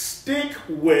 stick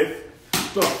with,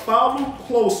 to follow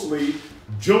closely,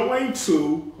 join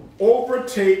to,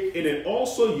 overtake, and it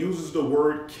also uses the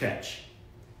word catch.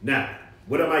 Now,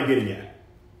 what am I getting at?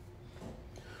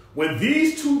 When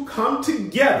these two come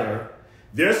together,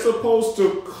 they're supposed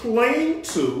to cling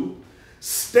to,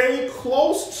 stay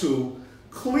close to,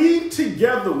 cleave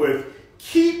together with,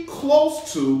 keep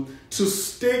close to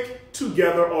stick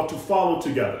together or to follow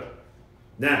together.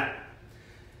 Now,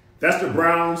 that's the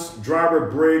Brown's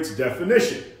Driver-Briggs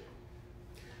definition.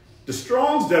 The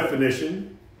Strong's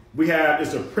definition we have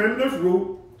is a primitive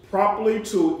root properly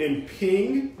to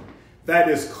imping, that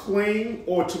is cling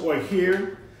or to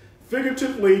adhere,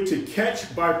 figuratively to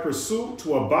catch by pursuit,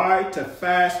 to abide, to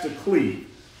fast, to cleave.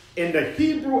 In the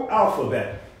Hebrew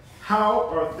alphabet, how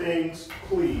are things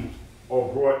cleaved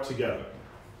or brought together?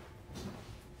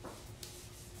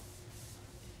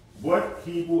 What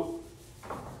Hebrew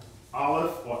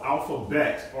aleph or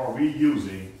alphabet are we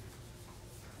using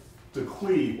to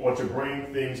cleave or to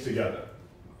bring things together?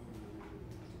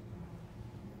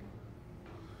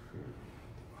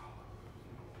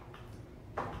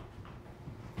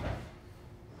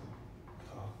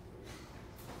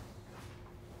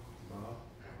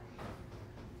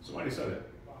 Somebody said it.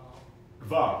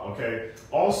 Vav, okay.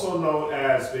 Also known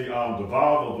as the vav of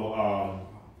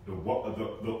the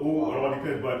ooh, it all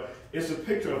depends, but it's a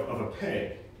picture of a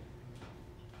peg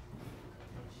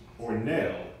or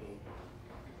nail.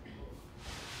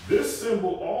 This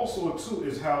symbol also too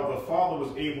is how the Father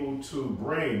was able to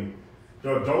bring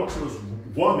the adulterous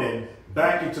woman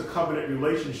back into covenant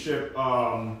relationship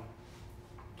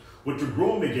with the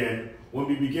groom again, when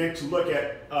we begin to look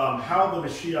at how the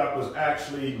Mashiach was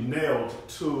actually nailed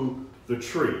to the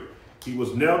tree. He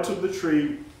was nailed to the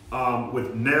tree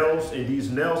with nails, and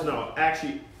these nails now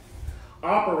actually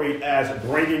operate as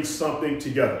bringing something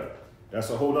together. That's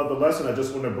a whole other lesson. I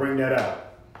just want to bring that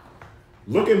out.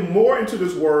 Looking more into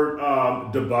this word,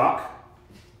 debach,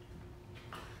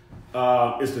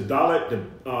 it's the dalet,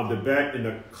 the bet, and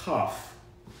the kaf.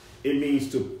 It means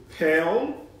to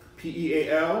pale,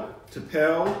 P-E-A-L, to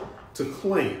pale, to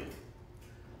cling.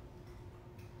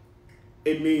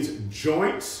 It means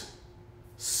joints,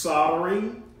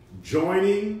 soldering,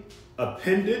 joining,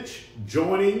 appendage,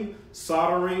 joining,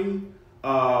 soldering,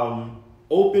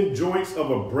 open joints of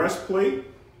a breastplate.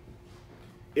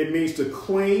 It means to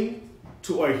cling,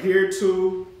 to adhere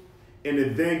to, and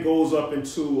it then goes up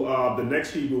into the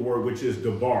next Hebrew word, which is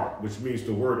debar, which means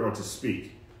the word or to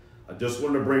speak. I just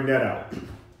wanted to bring that out.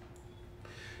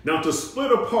 Now, to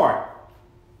split apart,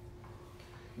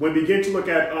 when we begin to look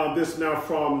at this now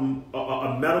from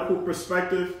a medical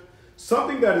perspective,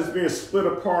 something that is being split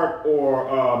apart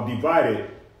or divided,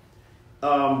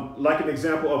 like an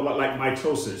example of like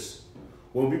mitosis.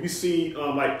 When we see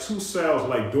like two cells,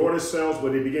 like daughter cells,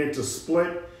 where they begin to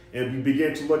split, and we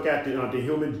begin to look at the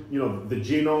human, the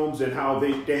genomes and how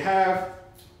they have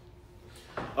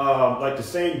like the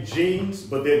same genes,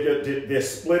 but they're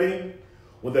splitting.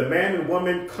 When the man and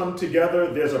woman come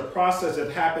together, there's a process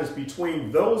that happens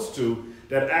between those two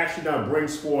that actually now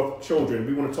brings forth children.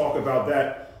 We want to talk about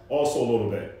that also a little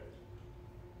bit.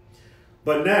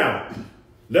 But now,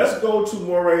 let's go to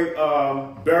Moreh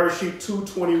Bereshit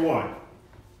 2:21.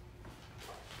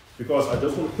 Because I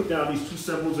just want to put down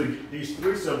these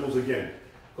three symbols again.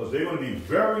 because they're going to be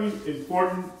very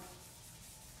important.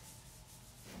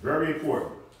 Very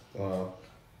important.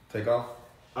 Take off.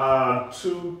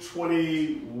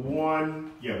 2:21.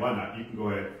 Yeah, why not? You can go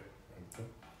ahead.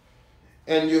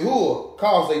 And Yahuwah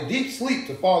caused a deep sleep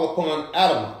to fall upon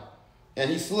Adam,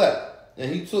 and he slept,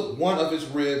 and he took one of his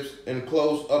ribs and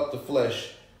closed up the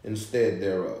flesh instead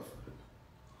thereof.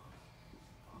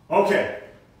 Okay.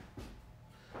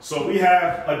 So we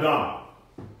have Adam,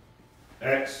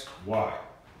 X, Y.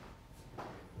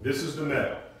 This is the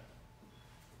male.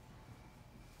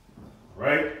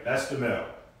 Right? That's the male.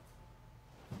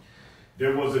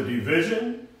 There was a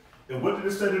division. And what did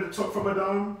it say that it took from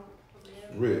Adam?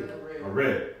 Rib. A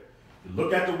rib. You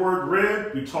look at the word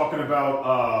rib, we're talking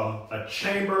about a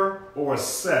chamber or a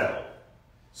cell.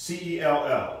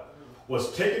 C-E-L-L.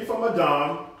 Was taken from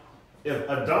Adam. If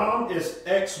Adam is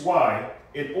XY,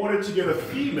 in order to get a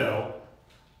female,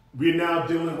 we're now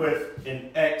dealing with an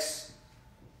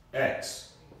XX.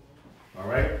 All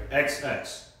right?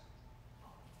 XX.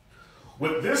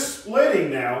 With this splitting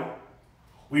now,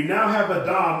 we now have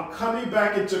Adam coming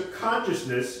back into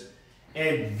consciousness,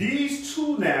 and these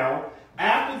two now,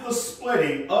 after the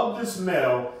splitting of this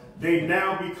male, they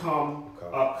now become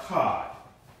a cod.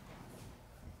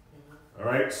 All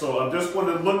right, so I'm just going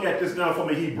to look at this now from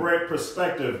a Hebraic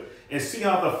perspective and see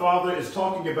how the Father is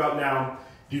talking about now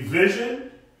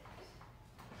division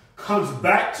comes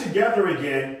back together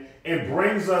again and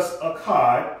brings us a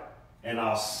cod, and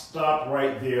I'll stop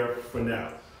right there for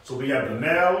now. So we have the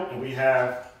male and we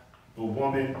have the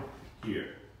woman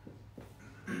here.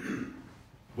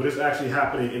 What is actually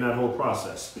happening in that whole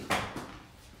process?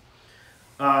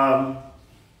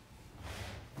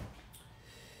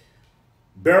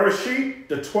 Bereshit,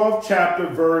 the 12th chapter,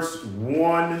 verse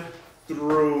 1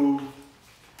 through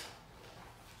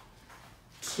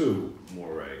 2.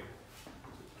 Moray.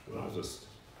 Well, I'll just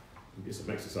get some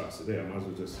exercise today. I might as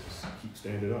well just keep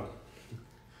standing up.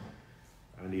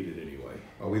 I need it anyway.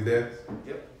 Are we there?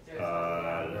 Yep.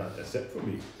 That's it for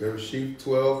me. Bereshit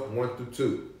 12, 1 through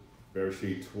 2.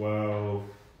 Bereshit 12.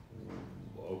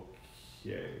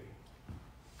 Okay.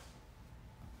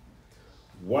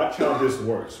 Watch how this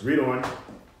works. Read on.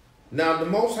 Now the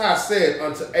Most High said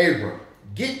unto Abram,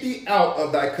 Get thee out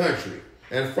of thy country,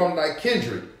 and from thy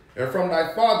kindred, and from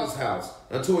thy father's house,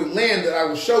 unto a land that I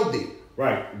will show thee.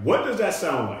 Right. What does that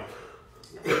sound like?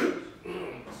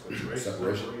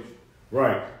 Separation.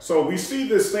 Right. So we see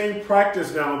this same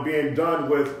practice now being done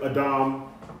with Adam,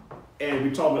 and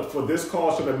we talk about, for this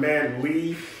cause should a man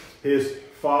leave his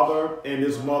father and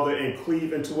his mother and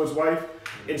cleave into his wife.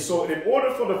 And so in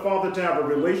order for the father to have a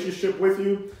relationship with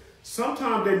you,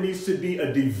 sometimes there needs to be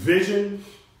a division,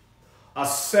 a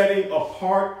setting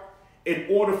apart, in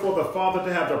order for the father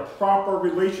to have the proper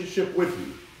relationship with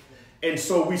you. And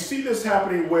so we see this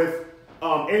happening with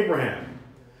Abraham.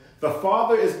 The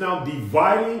father is now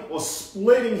dividing or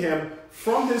splitting him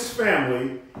from his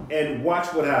family, and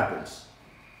watch what happens.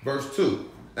 Verse 2.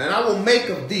 And I will make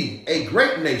of thee a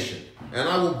great nation, and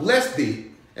I will bless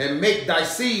thee, and make thy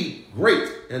seed great,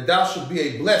 and thou shalt be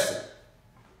a blessing.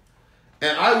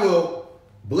 And I will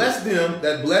bless them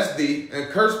that bless thee, and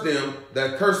curse them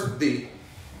that curse thee.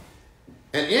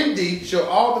 And in thee shall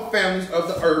all the families of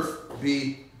the earth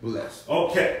be blessed.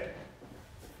 Okay.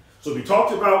 So we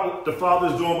talked about what the father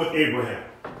is doing with Abraham.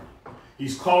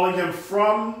 He's calling him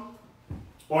from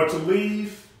or to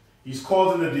leave. He's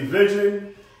causing a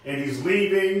division, and he's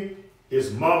leaving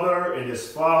his mother and his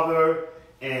father.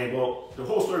 And, well, the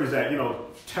whole story is that,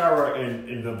 Terah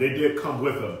and they did come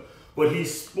with him. But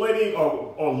he's splitting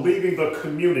or leaving the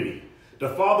community. The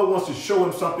father wants to show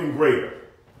him something greater.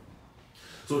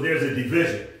 So there's a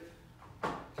division.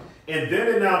 And then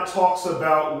it now talks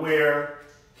about where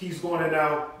he's going to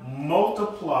now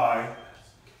multiply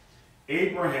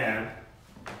Abraham.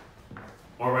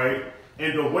 All right?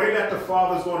 And the way that the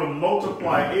father is going to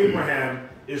multiply Abraham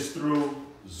is through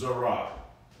Zerah.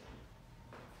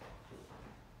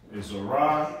 And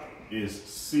Zerah is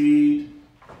seed.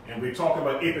 And we're talking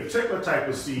about a particular type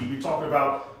of seed. We're talking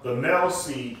about the male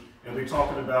seed, and we're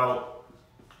talking about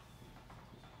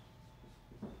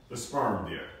the sperm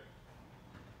there.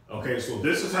 Okay, so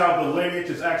this is how the lineage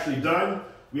is actually done.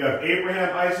 We have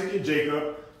Abraham, Isaac, and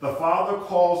Jacob. The father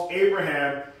calls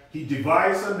Abraham. He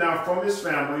divides him now from his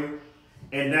family.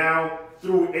 And now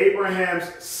through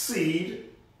Abraham's seed,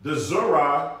 the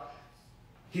Zerah,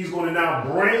 he's going to now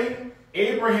bring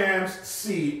Abraham's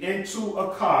seed into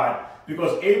Akkad,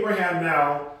 because Abraham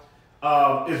now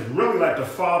is really like the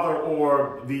father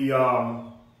or the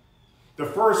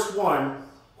first one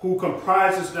who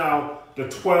comprises now the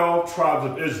 12 tribes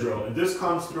of Israel. And this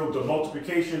comes through the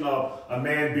multiplication of a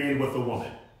man being with a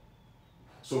woman.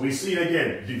 So we see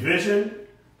again, division,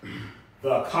 the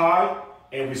Akkad,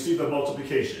 and we see the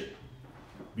multiplication.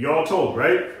 We all told,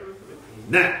 right?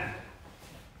 Now,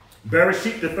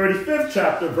 Bereshit, the 35th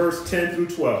chapter, verse 10 through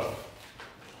 12.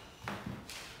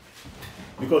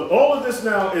 Because all of this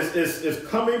now is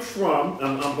coming from,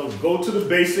 I'm going to go to the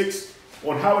basics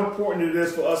on how important it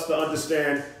is for us to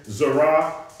understand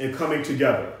Zerah and coming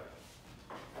together.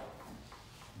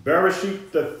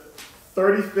 Bereshit, the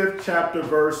 35th chapter,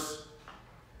 verse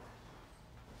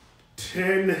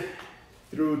 10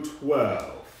 through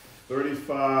 12.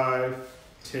 35,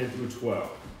 10 through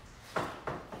 12.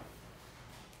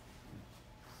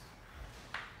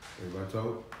 Everybody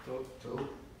told? Told.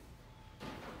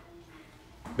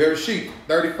 Bereshit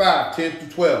 35, 10 through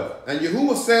 12. And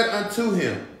Yahuwah said unto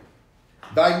him,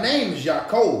 Thy name is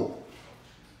Yaakov.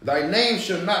 Thy name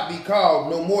shall not be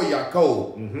called no more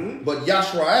Yaakov, but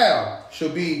Yashra'al shall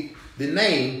be the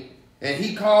name. And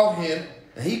he called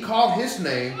his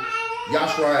name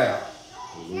Yashra'al.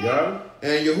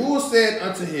 And Yahuwah said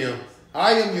unto him,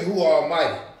 I am Yahuwah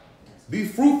Almighty. Be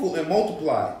fruitful and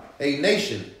multiply. A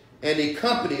nation and a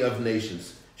company of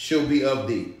nations shall be of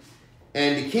thee.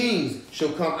 And the kings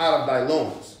shall come out of thy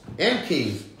loins. And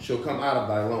kings shall come out of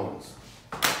thy loins.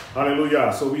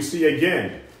 Hallelujah. So we see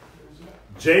again,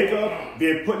 Jacob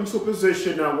being put into a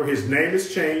position now where his name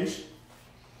is changed.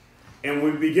 And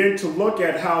we begin to look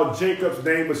at how Jacob's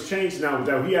name was changed now,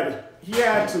 that he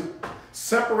had to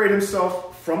separate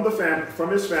himself from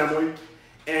his family.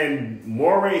 And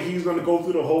Moreh, he's going to go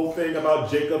through the whole thing about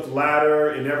Jacob's ladder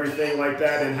and everything like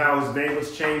that, and how his name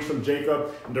was changed from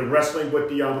Jacob and the wrestling with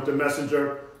the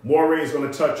messenger. Moreh is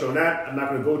going to touch on that. I'm not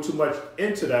going to go too much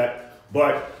into that,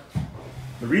 but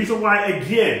the reason why,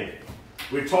 again,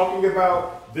 we're talking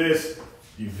about this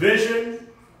division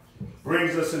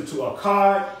brings us into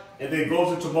Akkad and then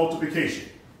goes into multiplication.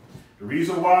 The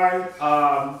reason why,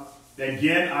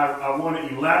 again, I want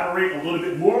to elaborate a little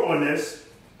bit more on this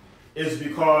is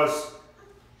because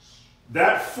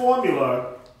that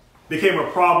formula became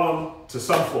a problem to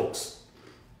some folks.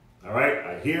 All right?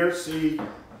 I hear, see,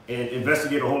 and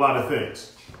investigate a whole lot of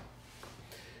things.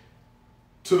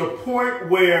 To the point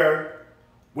where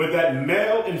that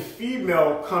male and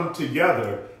female come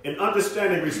together and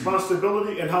understanding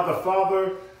responsibility and how the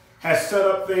Father has set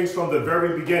up things from the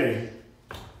very beginning,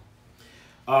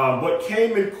 what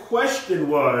came in question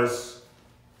was,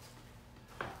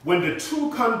 when the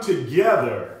two come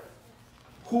together,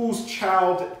 whose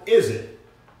child is it?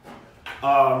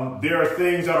 There are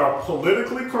things that are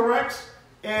politically correct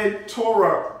and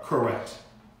Torah correct.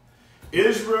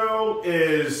 Israel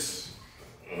is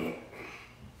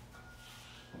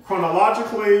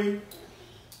chronologically,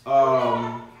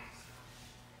 the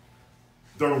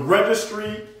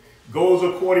registry goes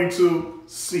according to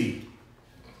seed,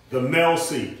 the male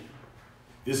seed.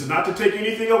 This is not to take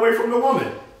anything away from the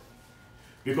woman,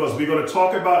 because we're going to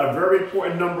talk about a very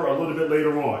important number a little bit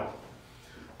later on.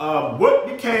 What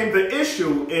became the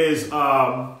issue is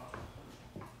I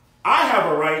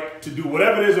have a right to do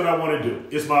whatever it is that I want to do.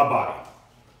 It's my body.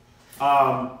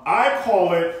 I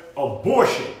call it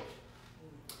abortion.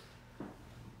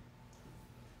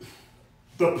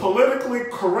 The politically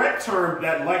correct term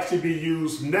that likes to be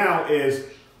used now is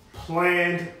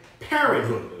Planned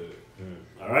Parenthood.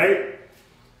 All right?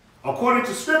 According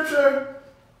to Scripture,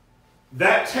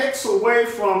 that takes away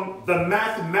from the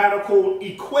mathematical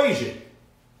equation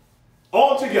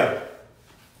altogether.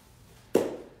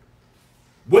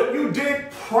 What you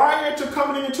did prior to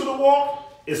coming into the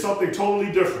walk is something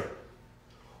totally different.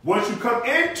 Once you come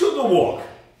into the walk,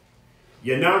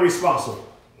 you're now responsible.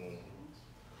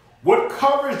 What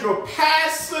covers your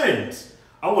past sins,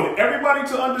 I want everybody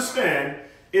to understand,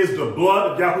 is the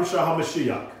blood of Yahushua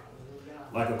HaMashiach.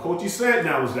 Like a coach said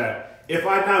now is that if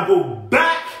I now go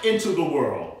back into the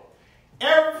world,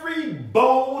 every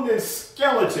bone and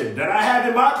skeleton that I have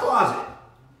in my closet,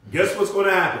 guess what's going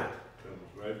to happen?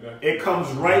 It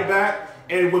comes right back.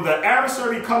 And when the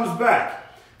adversary comes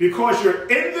back, because you're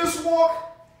in this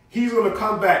walk, he's going to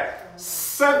come back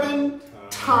 7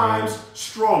 times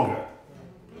stronger.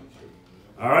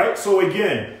 All right? So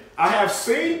again, I have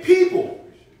seen people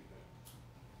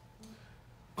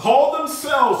call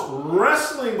themselves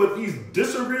wrestling with these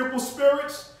disagreeable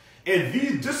spirits, and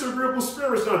these disagreeable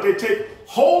spirits, now they take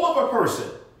hold of a person.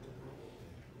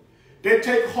 They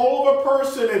take hold of a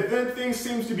person, and then things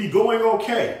seems to be going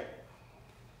okay.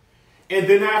 And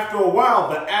then after a while,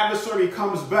 the adversary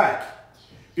comes back.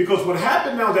 Because what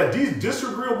happened now that these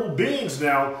disagreeable beings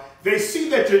now, they see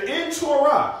that you're in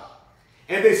Torah,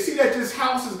 and they see that this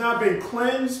house has now been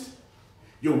cleansed.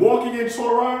 You're walking in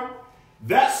Torah.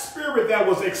 That spirit that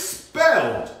was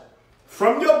expelled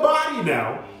from your body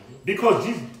now, because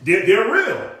they're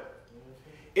real.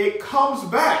 It comes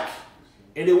back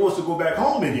and it wants to go back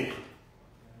home again.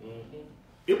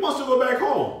 It wants to go back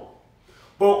home.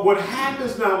 But what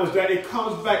happens now is that it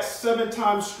comes back 7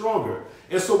 times stronger.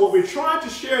 And so what we're trying to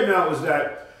share now is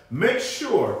that make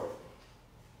sure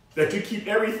that you keep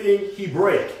everything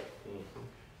Hebraic.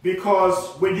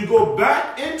 Because when you go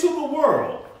back into the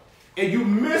world and you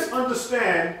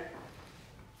misunderstand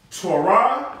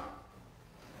Torah,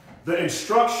 the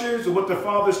instructions and what the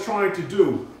Father's trying to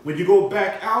do, when you go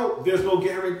back out, there's no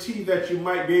guarantee that you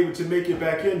might be able to make it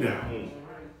back in now.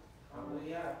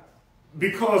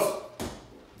 Because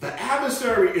the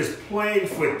adversary is playing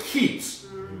for keeps.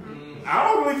 I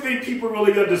don't really think people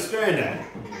really understand that.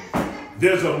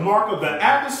 There's a mark of the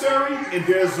adversary, and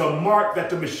there's a mark that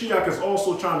the Mashiach is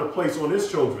also trying to place on his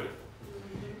children.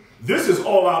 This is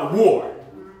all-out war.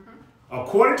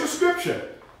 According to Scripture,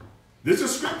 this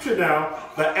is Scripture now,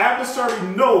 the adversary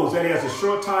knows that he has a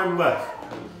short time left.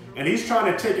 And he's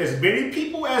trying to take as many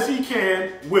people as he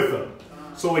can with him.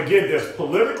 So again, there's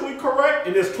politically correct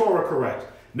and there's Torah correct.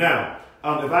 Now,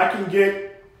 if I can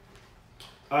get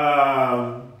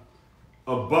a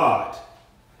bod,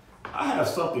 I have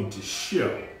something to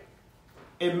show.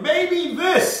 And maybe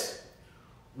this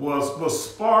will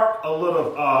spark a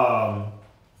little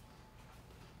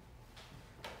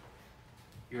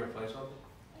You want to play something?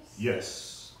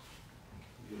 yes.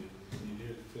 You did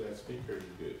it to that speaker, you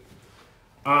did.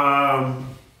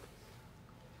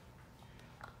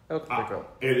 It'll pick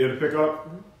up. It'll pick up?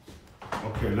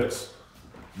 Okay, let's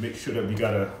make sure that we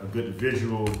got a good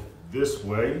visual this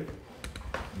way.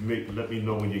 Let me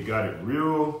know when you got it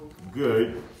real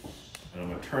good. And I'm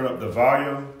going to turn up the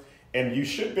volume. And you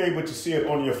should be able to see it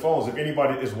on your phones. If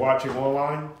anybody is watching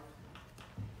online,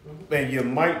 then you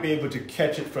might be able to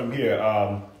catch it from here.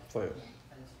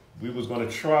 We was going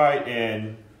to try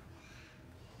and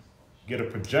get a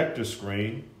projector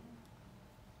screen.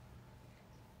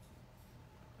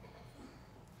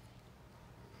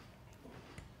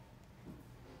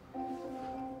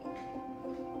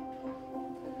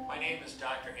 My name is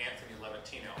Dr. Anthony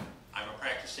Levatino. I'm a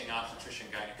practicing obstetrician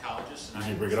gynecologist, and Did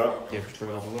you I bring it up? Yeah, turn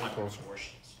it up a little 1,200 closer.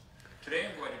 abortions. Today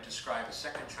I'm going to describe a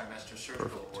second trimester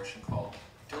surgical abortion called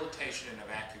dilatation and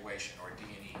evacuation, or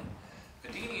D&E. The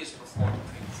D&E is performed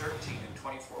between 13 and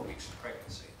 24 weeks of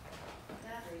pregnancy.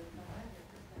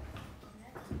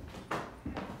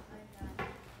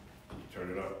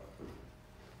 Turn it up.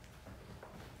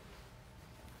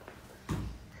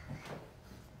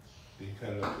 Did you cut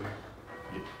it up there?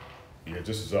 Yeah,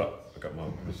 this is up. I got my,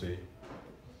 let me see.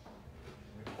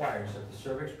 Requires that the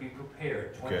cervix be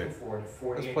prepared Okay. 24 to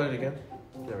 48 Let's play it again.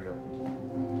 There we go.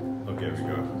 Okay, here we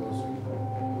go.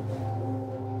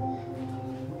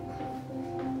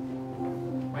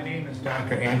 My name is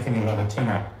Dr. Anthony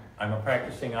Levatino. I'm a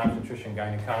practicing obstetrician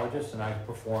gynecologist, and I've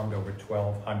performed over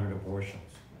 1,200 abortions.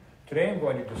 Today I'm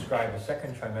going to describe a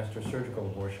second trimester surgical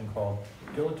abortion called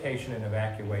dilatation and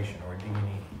evacuation, or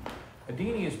D&E. A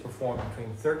D&E is performed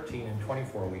between 13 and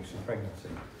 24 weeks of pregnancy.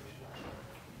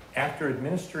 After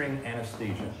administering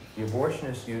anesthesia, the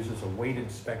abortionist uses a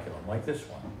weighted speculum, like this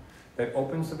one, that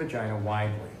opens the vagina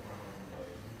widely.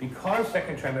 Because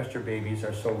second trimester babies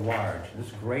are so large,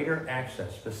 this greater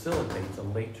access facilitates a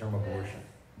late-term abortion.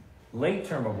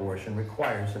 Late-term abortion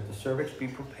requires that the cervix be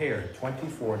prepared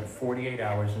 24 to 48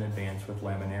 hours in advance with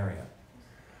laminaria.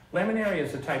 Laminaria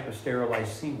is a type of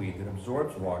sterilized seaweed that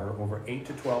absorbs water over 8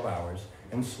 to 12 hours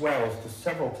and swells to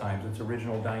several times its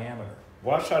original diameter.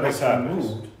 Watch how this Once happens.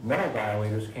 removed, metal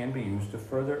dilators can be used to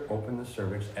further open the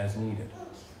cervix as needed.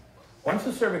 Once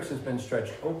the cervix has been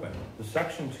stretched open, the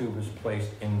suction tube is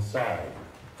placed inside.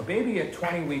 A baby at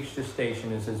 20 weeks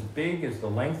gestation is as big as the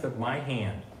length of my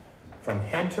hand, from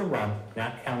head to rump,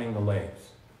 not counting the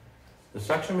legs. The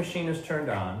suction machine is turned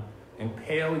on, and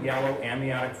pale yellow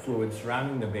amniotic fluid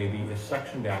surrounding the baby is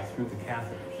suctioned out through the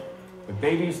catheters. With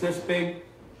babies this big,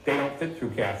 they don't fit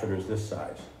through catheters this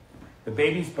size. The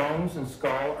baby's bones and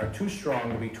skull are too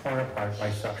strong to be torn apart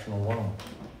by suction alone.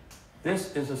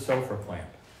 This is a Sofer clamp.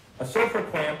 A Sofer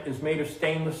clamp is made of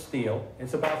stainless steel.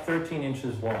 It's about 13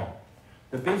 inches long.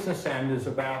 The business end is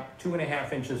about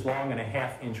 2.5 inches long and a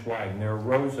 1/2 inch wide, and there are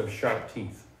rows of sharp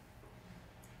teeth.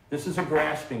 This is a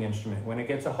grasping instrument. When it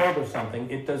gets a hold of something,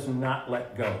 it does not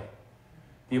let go.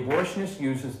 The abortionist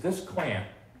uses this clamp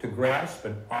to grasp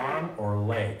an arm or a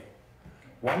leg.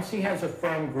 Once he has a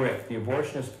firm grip, the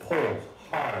abortionist pulls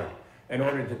hard in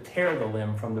order to tear the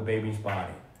limb from the baby's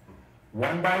body.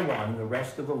 One by one, the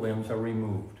rest of the limbs are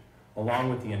removed, along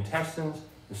with the intestines,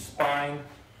 the spine,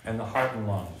 and the heart and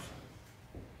lungs.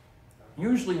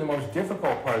 Usually the most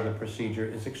difficult part of the procedure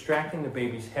is extracting the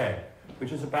baby's head,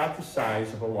 which is about the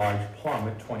size of a large plum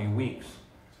at 20 weeks.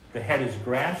 The head is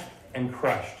grasped and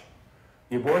crushed.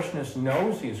 The abortionist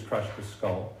knows he has crushed the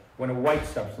skull when a white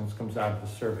substance comes out of the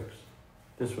cervix.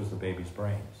 This was the baby's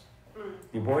brains.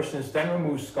 The abortionist then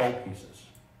removes skull pieces.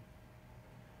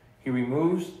 He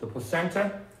removes the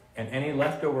placenta and any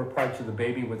leftover parts of the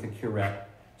baby with a curette,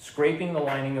 scraping the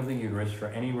lining of the uterus for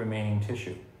any remaining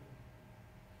tissue.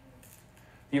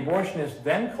 The abortionist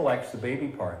then collects the baby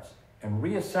parts and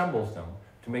reassembles them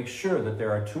to make sure that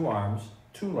there are 2 arms,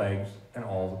 2 legs, and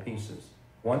all the pieces.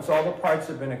 Once all the parts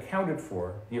have been accounted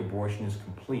for, the abortion is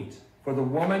complete. For the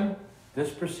woman, this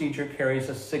procedure carries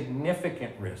a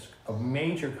significant risk of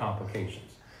major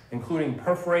complications, including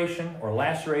perforation or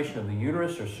laceration of the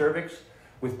uterus or cervix,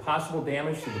 with possible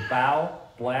damage to the bowel,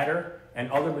 bladder, and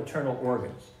other maternal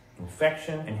organs.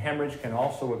 Infection and hemorrhage can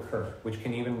also occur, which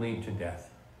can even lead to death.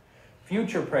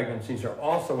 Future pregnancies are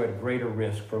also at greater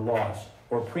risk for loss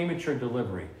or premature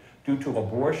delivery due to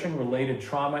abortion-related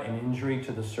trauma and injury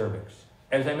to the cervix.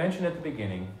 As I mentioned at the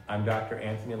beginning, I'm Dr.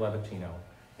 Anthony Levatino,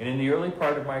 and in the early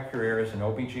part of my career as an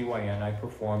OBGYN, I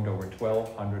performed over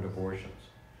 1,200 abortions.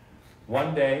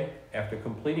 One day, after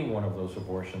completing one of those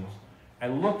abortions, I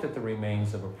looked at the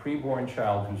remains of a preborn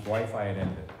child whose life I had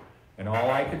ended, and all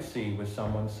I could see was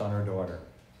someone's son or daughter.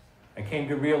 I came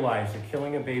to realize that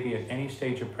killing a baby at any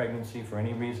stage of pregnancy for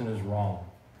any reason is wrong.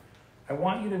 I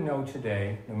want you to know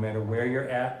today, no matter where you're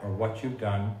at or what you've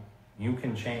done, you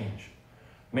can change.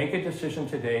 Make a decision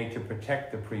today to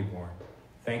protect the preborn.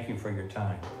 Thank you for your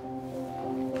time.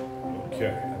 Okay.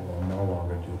 I will no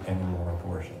longer do any more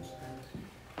abortions.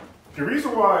 The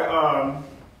reason why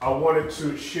I wanted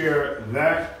to share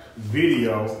that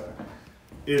video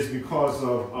is because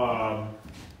of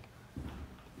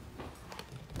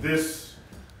this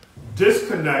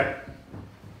disconnect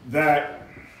that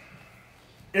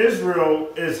Israel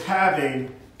is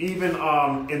having even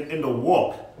in the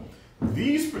walk.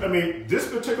 This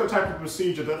particular type of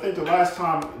procedure, I think the last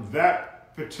time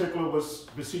that particular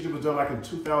procedure was done like in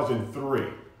 2003.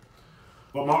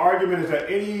 But my argument is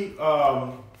that any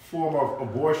form of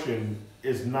abortion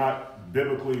is not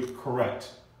biblically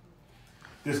correct.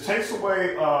 This takes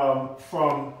away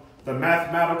from the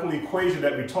mathematical equation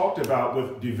that we talked about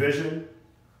with division,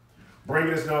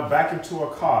 bringing us now back into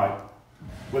a cod,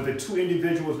 where the 2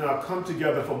 individuals now come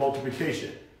together for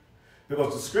multiplication.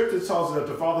 Because the scripture tells us that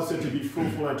the Father said to be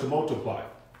fruitful and to multiply.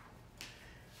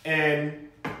 And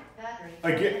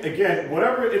again,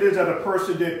 whatever it is that a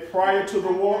person did prior to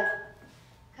the walk,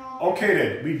 okay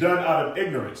then, we done out of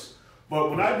ignorance.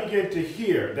 But when I begin to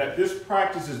hear that this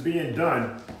practice is being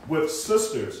done with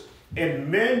sisters and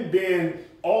men being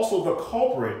also the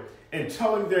culprit and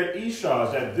telling their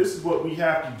Ishas that this is what we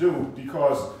have to do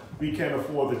because we can't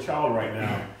afford the child right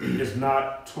now, is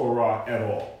not Torah at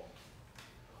all.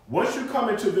 Once you come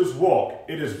into this walk,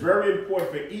 it is very important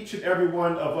for each and every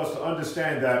one of us to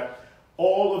understand that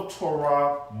all of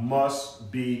Torah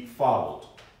must be followed.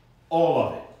 All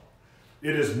of it.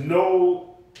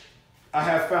 I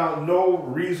have found no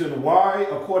reason why,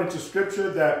 according to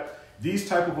scripture, that these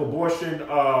type of abortion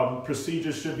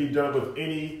procedures should be done with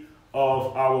any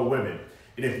of our women.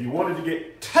 And if you wanted to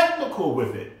get technical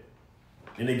with it,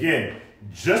 and again,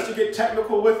 just to get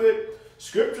technical with it,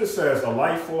 scripture says a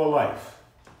life for a life.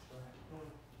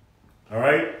 All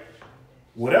right?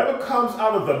 Whatever comes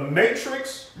out of the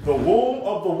matrix, the womb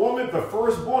of the woman, the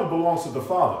firstborn belongs to the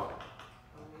father.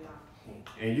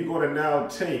 And you're going to now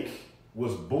take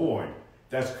what's born,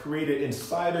 that's created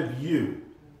inside of you,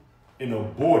 and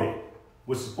abort it.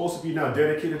 What's supposed to be now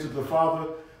dedicated to the Father,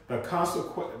 the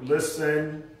consequence,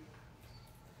 listen,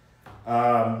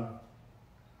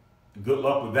 good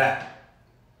luck with that.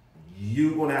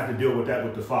 You're going to have to deal with that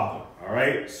with the Father, all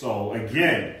right? So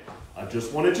again, I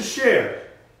just wanted to share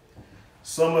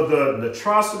some of the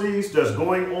atrocities that's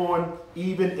going on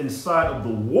even inside of the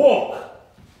walk.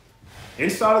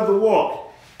 Inside of the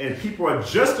walk, and people are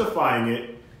justifying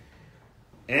it,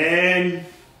 and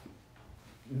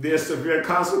there's severe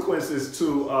consequences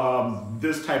to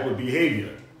this type of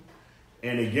behavior.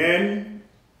 And again,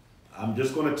 I'm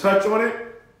just going to touch on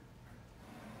it,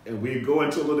 and we go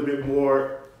into a little bit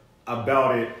more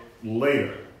about it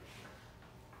later.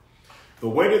 The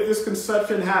way that this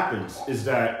conception happens is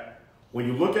that when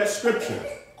you look at scripture,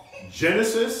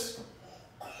 Genesis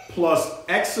plus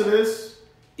Exodus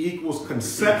equals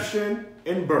conception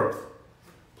and birth.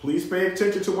 Please pay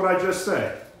attention to what I just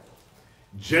said.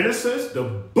 Genesis, the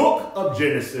book of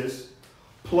Genesis,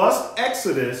 plus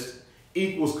Exodus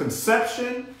equals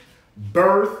conception,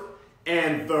 birth,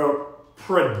 and the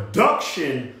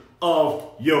production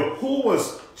of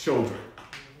Yahuwah's children.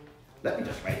 Let me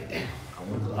just write it down.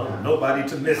 I want nobody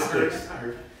to miss this.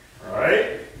 All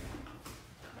right?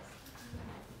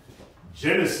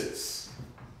 Genesis.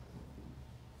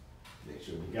 Make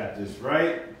sure we got this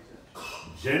right.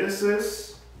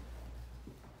 Genesis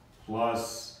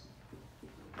plus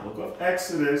book of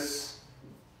Exodus,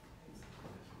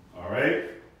 all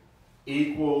right,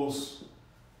 equals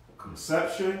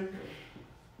conception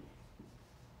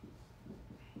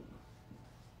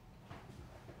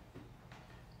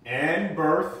and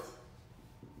birth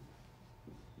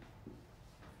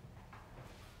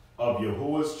of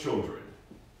Yahuwah's children.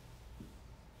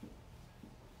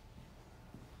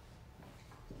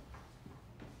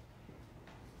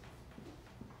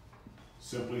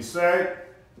 Simply said,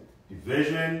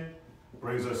 division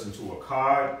brings us into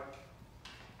Akkad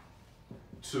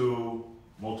to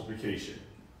multiplication.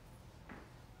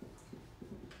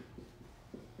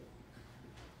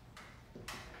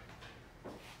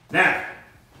 Now,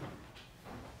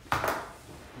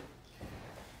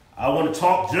 I want to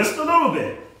talk just a little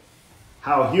bit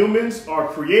how humans are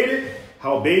created,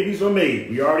 how babies are made.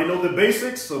 We already know the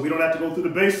basics, so we don't have to go through the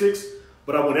basics,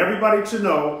 but I want everybody to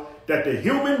know that the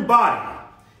human body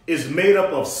is made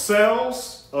up of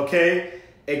cells, okay?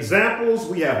 Examples,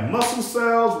 we have muscle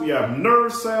cells, we have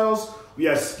nerve cells, we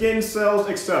have skin cells,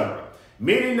 etc.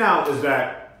 Meaning now is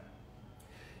that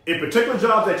in particular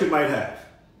jobs that you might have,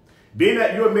 being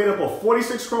that you're made up of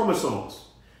 46 chromosomes,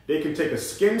 they can take a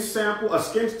skin sample,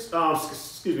 samples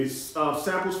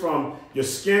from your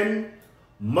skin,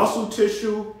 muscle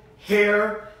tissue,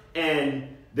 hair, and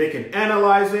they can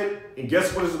analyze it, and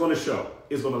guess what it's going to show?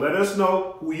 It's going to let us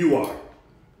know who you are.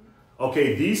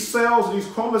 Okay, these cells, these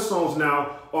chromosomes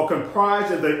now are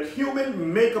comprised of the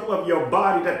human makeup of your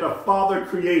body that the Father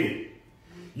created.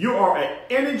 You are an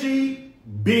energy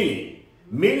being,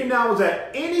 meaning now is that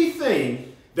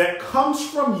anything that comes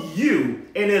from you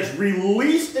and is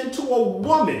released into a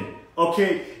woman,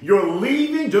 okay, you're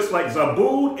leaving just like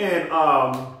Zabud and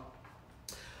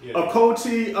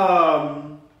Akoti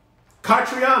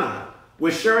Katriana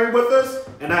was sharing with us,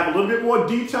 and I have a little bit more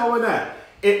detail in that.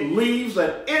 It leaves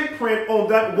an imprint on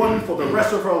that woman for the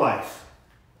rest of her life.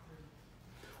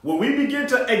 When we begin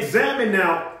to examine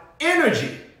now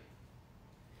energy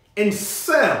and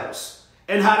cells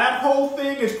and how that whole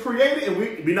thing is created, and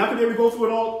we're not going to be able to go through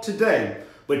it all today,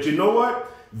 but you know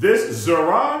what? This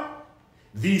Zerah,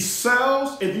 these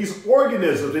cells and these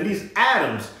organisms and these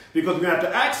atoms, because we have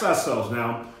to ask ourselves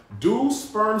now, do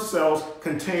sperm cells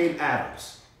contain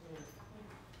atoms?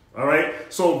 All right,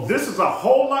 so this is a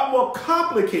whole lot more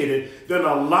complicated than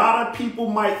a lot of people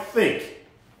might think.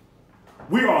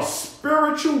 We are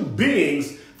spiritual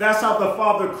beings. That's how the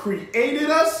Father created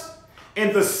us.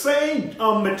 And the same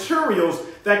materials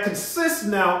that consist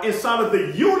now inside of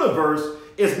the universe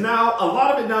is now, a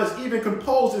lot of it now is even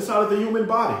composed inside of the human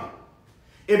body.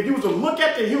 If you were to look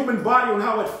at the human body and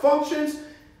how it functions,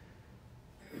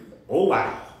 oh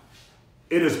wow,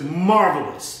 it is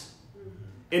marvelous.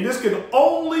 And this can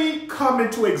only come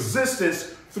into existence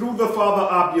through the Father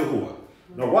of Yahuwah.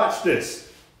 Now watch this.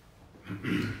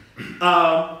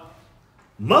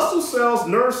 Muscle cells,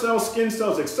 nerve cells, skin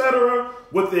cells, etc.,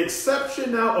 with the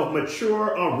exception now of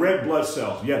mature red blood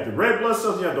cells. You have the red blood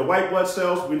cells, you have the white blood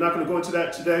cells. We're not going to go into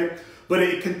that today. But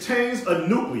it contains a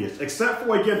nucleus, except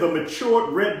for, again, the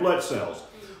matured red blood cells.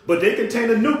 But they contain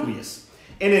a nucleus.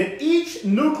 And in each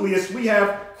nucleus, we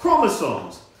have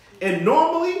chromosomes. And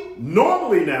normally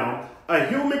now, a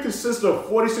human consists of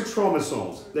 46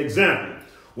 chromosomes. Example,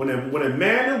 when a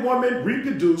man and woman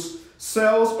reproduce,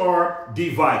 cells are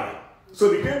divided. So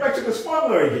we get back to this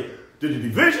formula again. The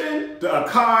division, the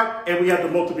Akkad, and we have the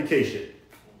multiplication.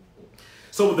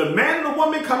 So when the man and the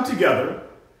woman come together,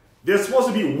 there's supposed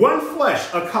to be one flesh,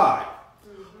 Akkad.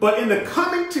 But in the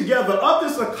coming together of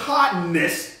this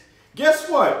Akkadness, guess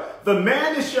what? The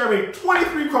man is sharing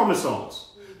 23 chromosomes.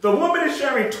 The woman is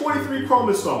sharing 23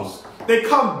 chromosomes. They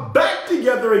come back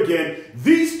together again.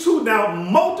 These two now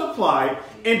multiply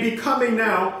and becoming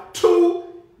now 2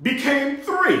 became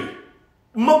 3.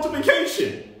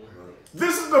 Multiplication.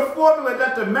 This is the formula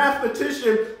that the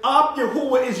mathematician of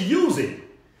Yahuwah is using.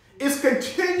 It's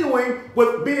continuing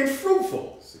with being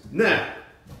fruitful. Now,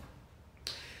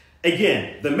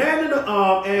 again, the man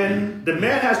and the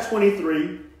man has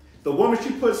 23. The woman,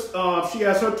 she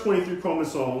has her 23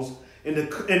 chromosomes. And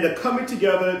the coming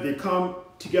together, they come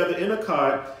together in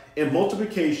Akkad in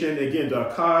multiplication. Again, the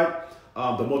Akkad,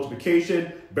 the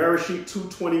multiplication, Bereshit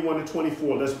 2:21 to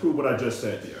 24. Let's prove what I just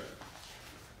said there.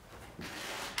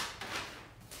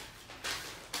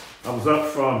 I was up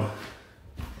from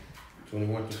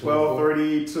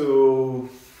 12:30 to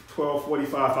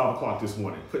 12:45, 5 o'clock this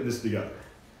morning, putting this together.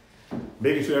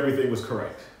 Making sure everything was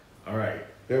correct. All right.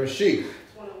 Bereshit.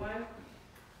 21.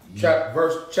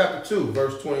 Chapter 2,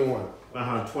 verse 21.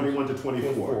 21 to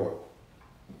 24.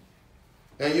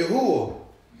 And Yahuwah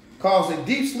caused a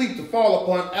deep sleep to fall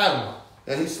upon Adam,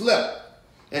 and he slept.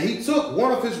 And he took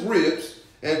one of his ribs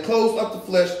and closed up the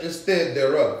flesh instead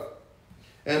thereof.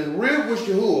 And the rib which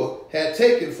Yahuwah had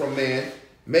taken from man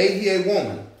made he a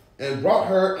woman, and brought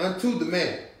her unto the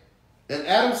man. And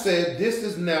Adam said, This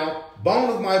is now bone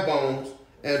of my bones,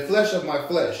 and flesh of my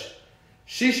flesh.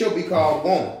 She shall be called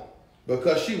woman,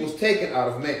 because she was taken out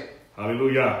of man.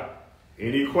 Hallelujah.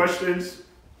 Any questions?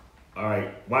 All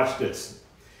right, watch this.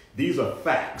 These are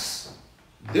facts.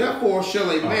 Therefore shall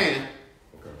a man...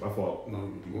 Okay, my fault. No,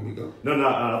 you want me to go? No,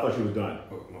 I thought you was done.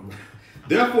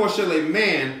 Therefore shall a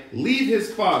man leave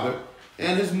his father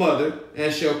and his mother,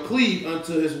 and shall cleave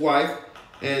unto his wife,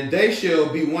 and they shall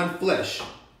be one flesh.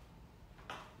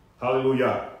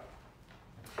 Hallelujah.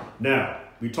 Now,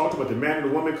 we talked about the man and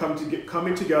the woman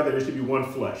coming together, and there should be one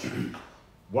flesh.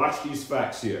 Watch these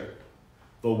facts here.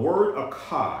 The word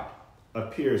akkad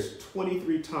appears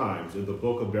 23 times in the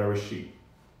book of Bereshit.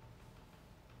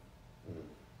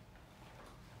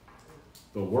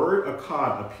 The word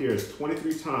akkad appears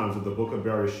 23 times in the book of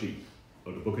Bereshit,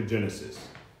 or the book of Genesis.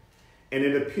 And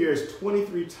it appears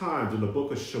 23 times in the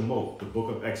book of Shemot, the book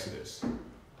of Exodus.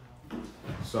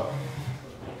 So,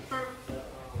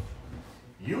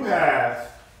 you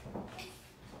have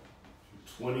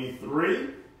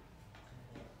 23.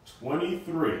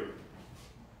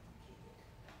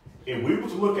 And we were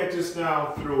to look at this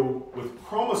now with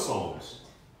chromosomes.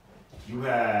 You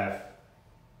have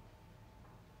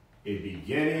a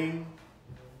beginning,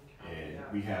 and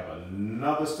we have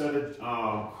another set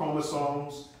of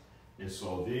chromosomes. And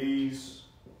so these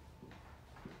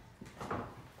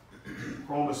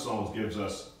chromosomes gives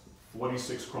us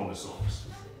 46 chromosomes.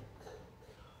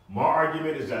 My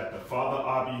argument is that the Father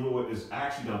Yahuwah is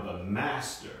actually now the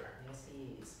master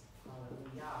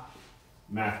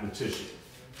mathematician.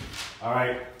 All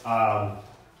right,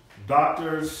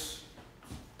 doctors,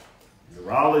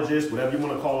 neurologists, whatever you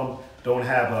want to call them, don't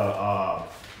have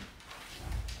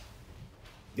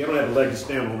they don't have a leg to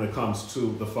stand on when it comes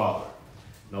to the Father.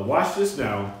 Now watch this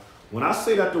now. When I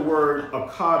say that the word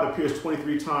akkad appears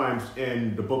 23 times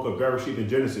in the book of Bereshit and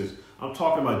Genesis, I'm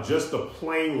talking about just the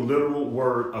plain literal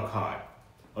word akkad.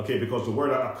 Okay, because the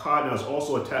word akkad now is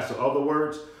also attached to other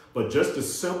words, but just the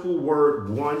simple word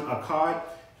one, akkad,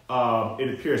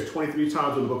 it appears 23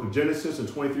 times in the book of Genesis and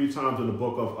 23 times in the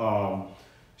book of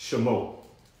Shemot.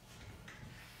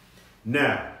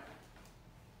 Now,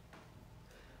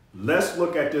 let's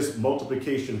look at this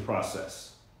multiplication process.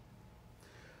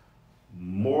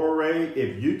 Moray,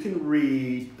 if you can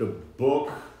read the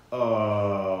book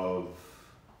of,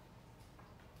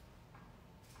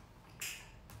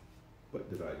 what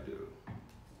did I do?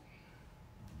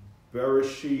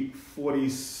 Bereshit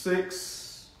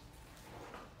 46,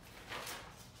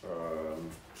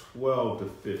 12 to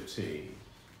 15.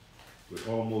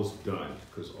 We're almost done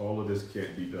because all of this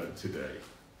can't be done today.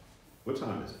 What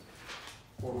time is it?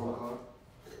 4 o'clock.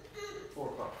 4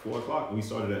 o'clock. 4 o'clock. And we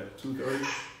started at 2:30,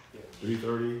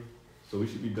 3:30. So we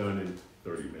should be done in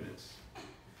 30 minutes.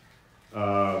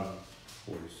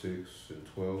 46 and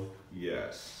 12.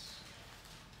 Yes.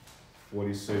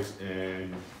 46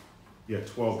 and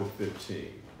 12 to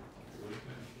 15.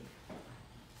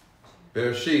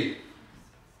 Bereshit,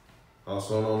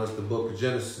 also known as the book of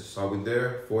Genesis. Are we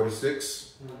there?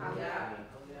 46?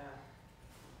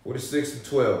 46 and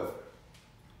 12.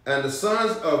 And the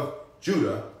sons of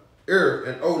Judah,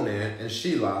 and Onan, and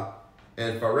Shelah,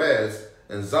 and Pharez,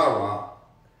 and Zara.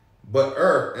 But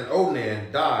and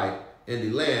Onan died in the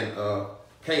land of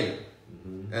Canaan.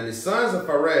 Mm-hmm. And the sons of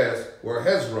Pharez were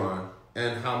Hezron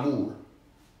and Hamul.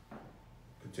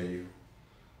 Continue.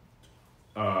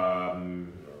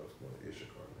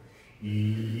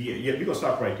 Yeah, we're going to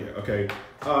stop right there, okay?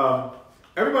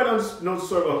 Everybody knows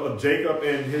sort of Jacob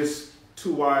and his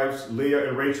two wives, Leah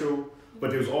and Rachel,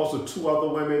 but there's also two other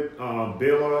women,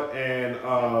 Bilhah and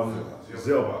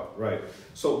Zilpah, right?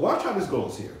 So watch how this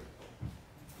goes here.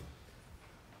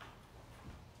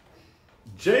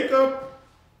 Jacob,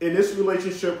 in this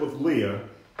relationship with Leah,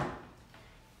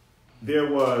 there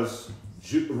was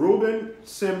Reuben,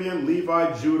 Simeon,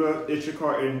 Levi, Judah,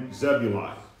 Issachar, and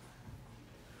Zebulun.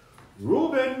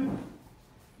 Reuben's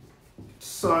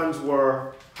sons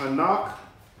were Hanak,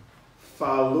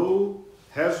 Phalu,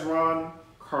 Hezron,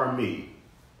 Carmi.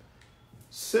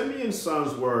 Simeon's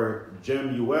sons were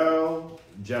Jemuel,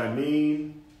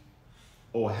 Jamin,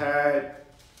 Ohad,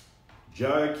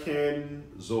 Joachim,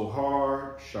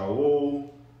 Zohar, Shaul.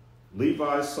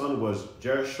 Levi's son was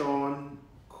Gershon,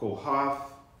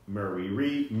 Kohath,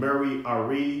 Merari.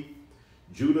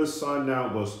 Judah's son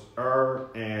now was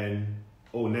and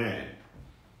Onan.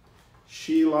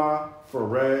 Shelah,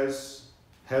 Pharez,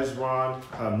 Hezron,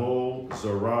 Hamul,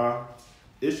 Zorah.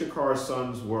 Issachar's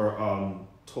sons were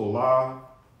Tolah,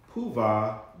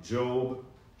 Puvah, Job,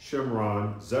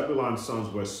 Shimron. Zebulon's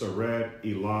sons were Sered,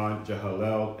 Elon,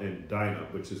 Jehalel, and Dinah,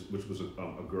 which was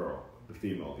a girl, the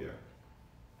female here.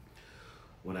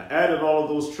 When I added all of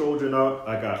those children up,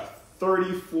 I got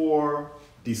 34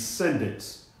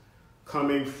 descendants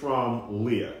coming from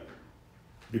Leah.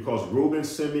 Because Reuben,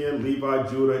 Simeon, Levi,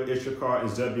 Judah, Issachar, and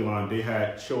Zebulon, they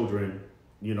had children,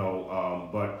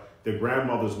 but their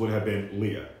grandmothers would have been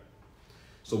Leah.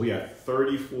 So we have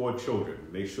 34 children.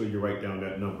 Make sure you write down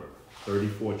that number,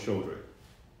 34 children.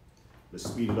 Let's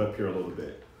speed it up here a little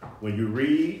bit. When you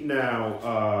read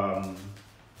now,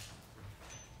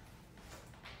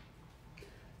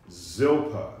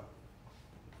 Zilpah.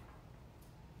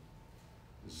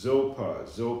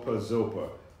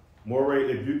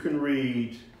 Moray, if you can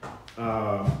read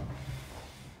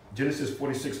Genesis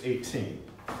 46:18.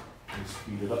 Let's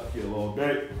speed it up here a little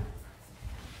bit.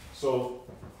 So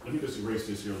let me just erase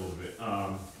this here a little bit. Let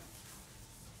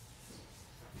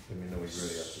me know when you're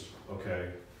ready after.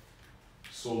 Okay.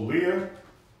 So Leah,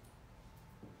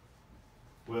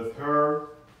 with her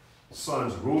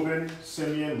sons Reuben,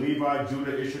 Simeon, Levi,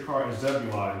 Judah, Issachar, and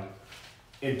Zebulon,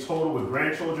 in total with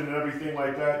grandchildren and everything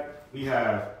like that, we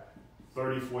have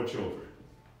 34 children.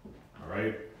 All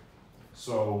right.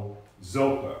 So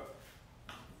Zilpah,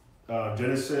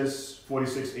 Genesis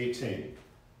 46:18.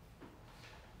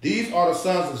 These are the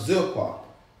sons of Zilpah,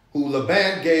 who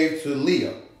Laban gave to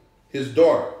Leah, his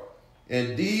daughter,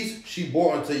 and these she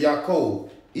bore unto Yaakov,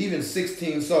 even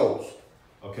 16 souls.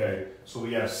 Okay, so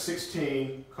we have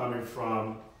 16 coming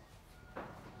from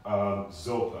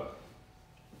Zilpah.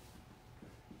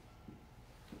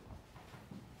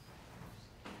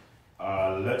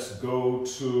 Let's go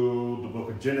to the book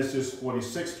of Genesis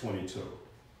 46:22.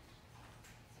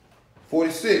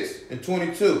 46 and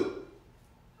 22.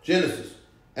 Genesis.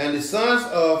 And the sons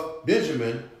of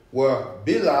Benjamin were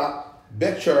Bilhah,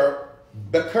 Becher,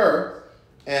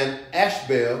 and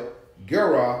Ashbel,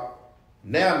 Gerah,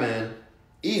 Naaman,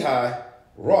 Ehi,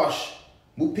 Rosh,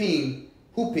 Mupim,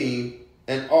 Hupim,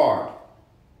 and Ard.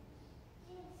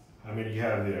 How many do you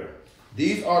have there?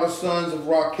 These are the sons of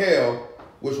Rachel,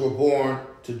 which were born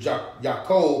to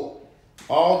Yaakov.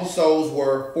 All the souls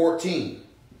were 14.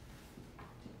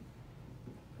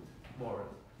 More.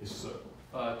 Yes, sir.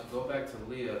 To go back to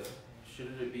Leah,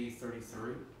 shouldn't it be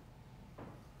 33?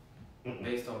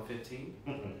 Based on 15?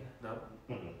 No?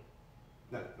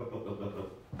 No. 34.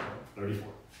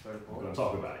 34? We're going to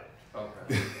talk about it.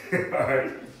 Okay. All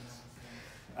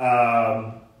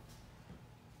right.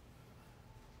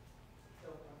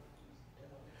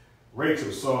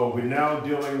 Rachel, so we're now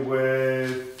dealing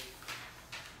with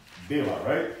Bilhah,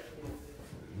 right?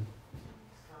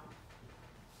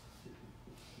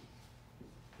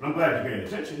 I'm glad you're paying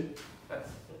attention.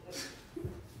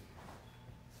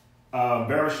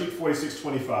 Bereshit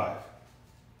 46:25.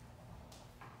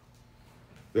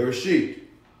 Bereshit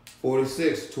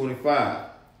 46:25.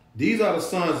 These are the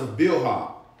sons of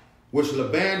Bilhah, which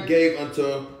Laban gave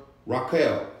unto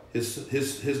Rachel,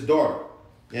 his daughter,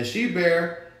 and she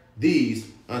bare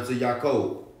these unto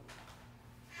Yaakov.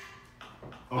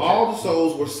 Okay. All the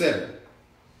souls were 7.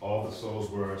 All the souls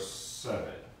were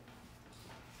 7.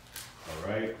 All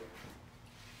right.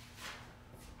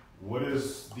 What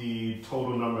is the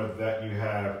total number that you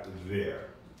have there?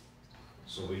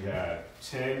 So we have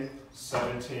 10,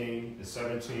 17, and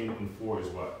 17 and 4 is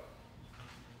what?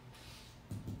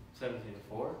 17 and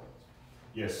 4?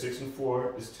 Yes, 6 and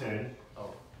 4 is 10.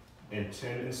 Oh. And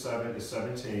 10 and 7 is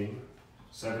 17.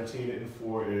 17 and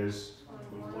 4 is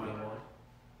 21.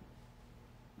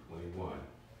 21.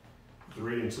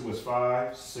 3 and 2 is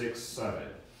 5, 6, 7.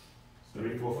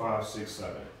 3, 4, 5, 6,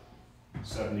 7.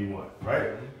 71, right?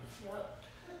 Yep.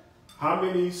 How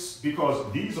many,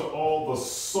 because these are all the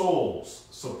souls,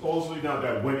 supposedly now,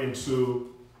 that went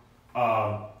into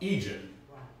Egypt.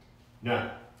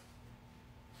 Now,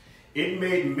 it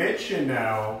made mention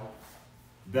now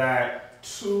that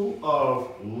 2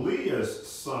 of Leah's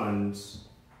sons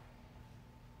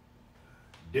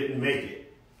didn't make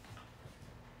it.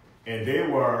 And they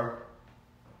were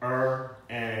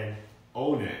and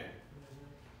Onan.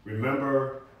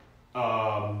 Remember,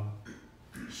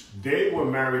 they were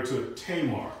married to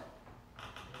Tamar.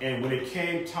 And when it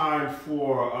came time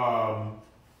for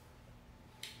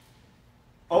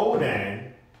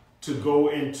Onan to go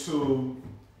into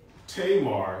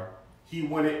Tamar, he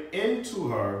went into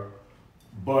her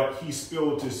but he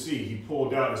spilled his seed. He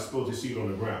pulled out and spilled his seed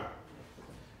on the ground.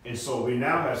 And so we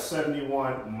now have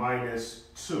 71 minus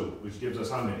 2, which gives us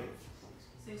how many?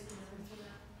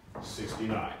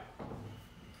 69.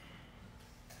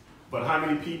 But how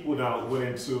many people now went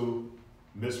into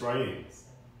Mizraim?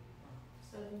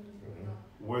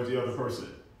 Where's the other person?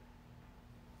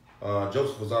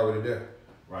 Joseph was already there.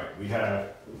 Right. We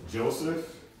have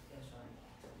Joseph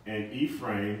and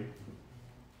Ephraim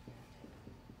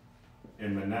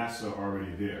and Manasseh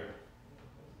already there.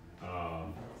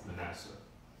 Manasseh.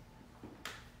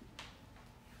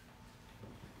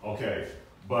 Okay,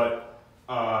 but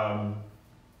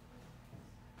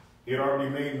it already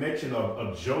made mention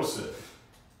of Joseph.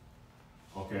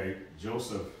 Okay,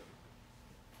 Joseph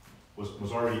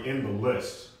was already in the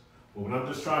list. But what I'm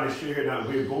just trying to share here now,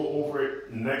 we'll go over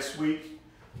it next week,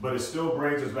 but it still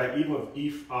brings us back, even with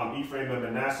Ephraim and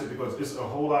Manasseh, because it's a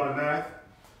whole lot of math,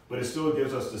 but it still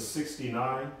gives us the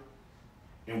 69,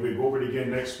 and we'll go over it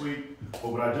again next week. But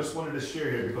what I just wanted to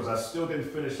share here, because I still didn't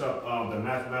finish up the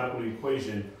mathematical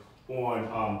equation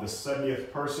on the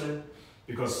 70th person,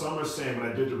 because some are saying, when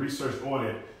I did the research on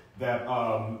it, that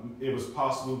it was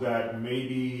possible that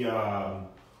maybe, well,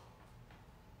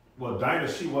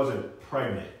 Dinah, she wasn't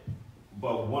pregnant,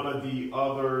 but one of the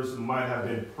others might have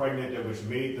been pregnant, that which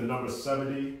made the number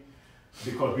 70,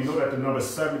 because we know that the number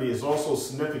 70 is also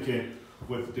significant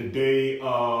with the day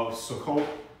of Sukkot.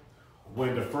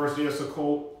 When the first day of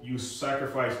Sukkot, you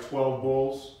sacrifice 12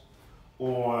 bulls.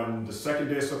 On the second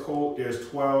day of Sukkot, there's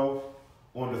 12.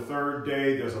 On the third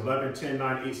day, there's 11, 10,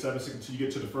 9, 8, 7, 6, until you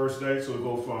get to the first day. So we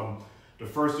go from the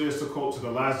first day of Sukkot to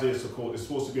the last day of Sukkot. It's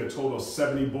supposed to be a total of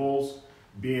 70 bulls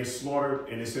being slaughtered.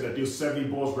 And they said that these 70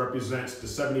 bulls represents the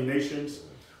 70 nations,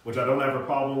 which I don't have a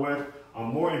problem with. I'm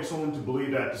more in tune to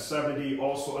believe that the 70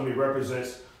 also,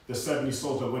 represents the 70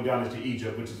 souls that went down into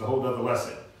Egypt, which is a whole other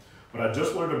lesson. But I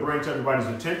just wanted to bring to everybody's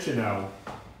attention now,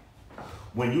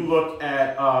 when you look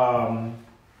at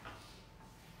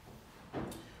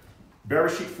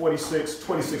Bereshit 46,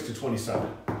 26 to 27.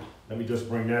 Let me just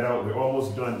bring that out. We're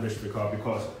almost done, Mr. Cobb,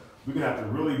 because we're going to have to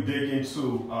really dig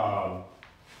into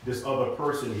this other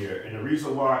person here. And the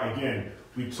reason why, again,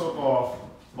 we took off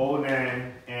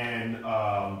Onan and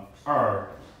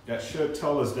that should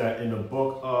tell us that in the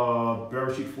book of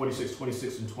Bereshit 46,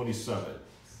 26, and 27.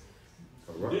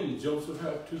 Didn't Joseph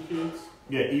have 2 kids?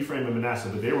 Yeah, Ephraim and Manasseh,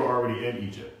 but they were already in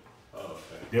Egypt. Oh,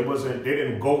 okay. They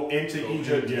didn't go into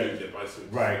Egypt yet.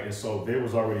 Right, and so they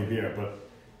was already there. But,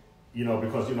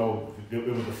 because, it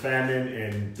was the famine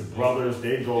and the brothers,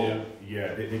 they go,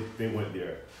 they went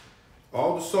there.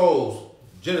 All the souls,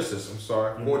 Genesis,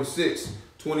 46,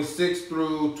 26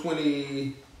 through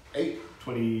 28.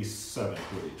 27,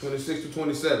 please. 26 to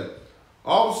 27.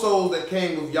 All the souls that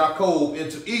came with Jacob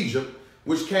into Egypt,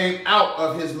 which came out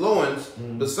of his loins,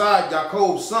 beside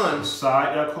Jacob's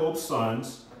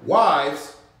sons,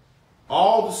 wives,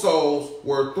 all the souls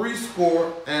were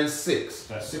 66.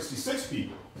 That's 66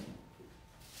 people.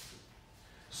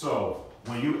 So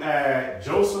when you add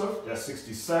Joseph, that's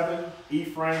 67,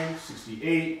 Ephraim,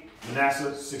 68,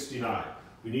 Manasseh, 69.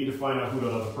 We need to find out who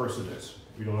that other person is.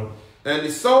 We don't know. And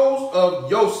the souls of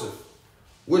Joseph,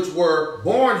 which were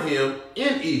born him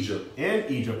in Egypt.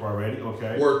 In Egypt already,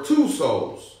 okay. Were 2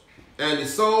 souls. And the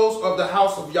souls of the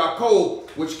house of Jacob,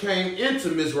 which came into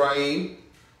Mizraim,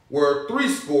 were 10.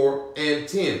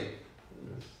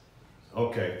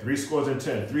 Okay, 10.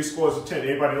 10.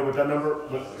 Anybody know what that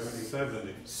number?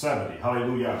 70. 70.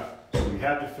 Hallelujah. So we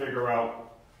have to figure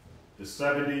out the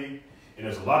 70, and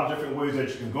there's a lot of different ways that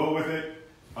you can go with it.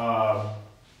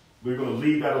 We're going to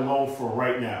leave that alone for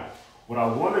right now. What I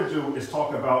want to do is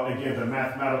talk about, again, the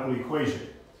mathematical equation.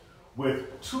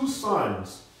 With 2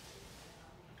 sons,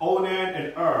 Onan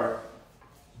and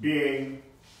being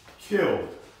killed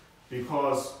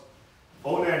because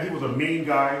Onan, he was a mean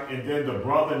guy, and then the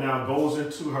brother now goes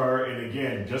into her, and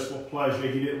again, just for pleasure,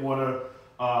 he didn't want to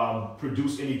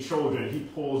produce any children. He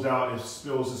pulls out and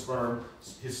spills his sperm,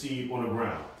 his seed on the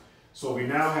ground. So we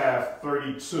now have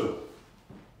 32.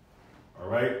 All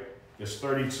right? It's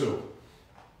 32.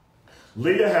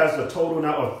 Leah has a total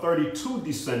now of 32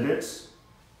 descendants.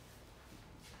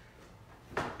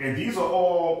 And these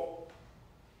are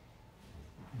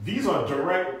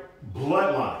direct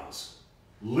bloodlines.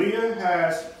 Leah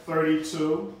has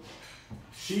 32.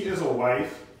 She is a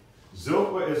wife.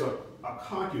 Zilpah is a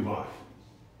concubine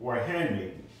or a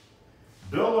handmaiden.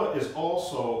 Bilhah is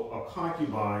also a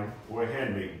concubine or a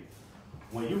handmaiden.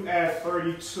 When you add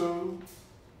 32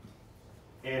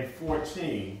 and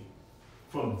 14,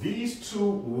 from these 2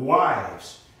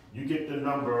 wives, you get the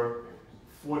number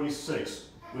 46,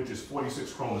 which is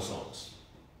 46 chromosomes.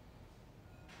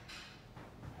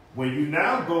 when you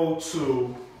now go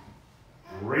to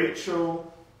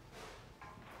Rachel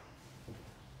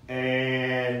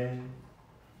and,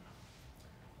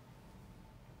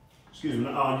 you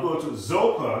go to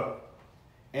Zilpah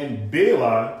and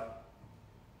Bela,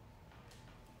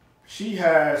 she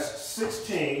has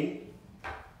 16,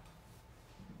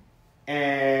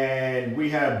 and we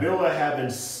have Bela having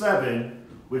 7,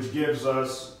 which gives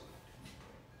us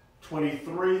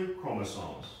 23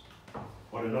 chromosomes,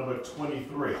 or the number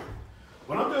 23.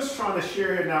 What I'm just trying to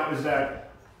share here now is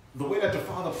that the way that the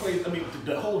Father plays,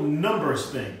 the whole numbers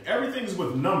thing, everything's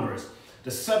with numbers.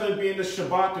 The 7 being the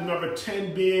Shabbat, the number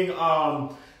 10 being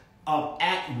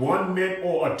at-one-ment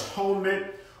or atonement.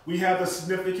 We have the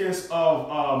significance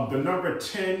of the number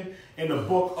 10 in the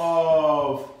book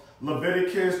of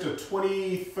Leviticus, the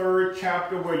 23rd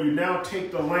chapter, where you now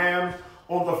take the lamb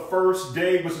on the first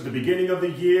day, which is the beginning of the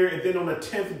year, and then on the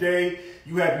 10th day,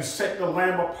 you set the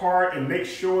lamb apart and make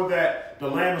sure that the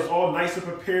lamb is all nice and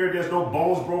prepared. There's no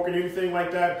bones broken, anything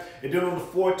like that. And then on the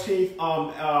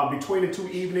 14th, between the 2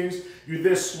 evenings, you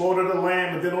then slaughter the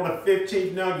lamb. And then on the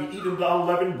 15th, now you eat the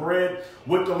unleavened bread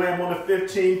with the lamb on the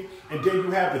 15th. And then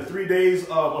you have the 3 days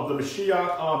of the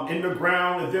Mashiach in the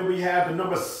ground. And then we have the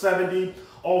number 70,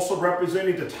 also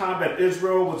representing the time that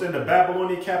Israel was in the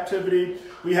Babylonian captivity.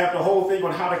 We have the whole thing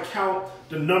on how to count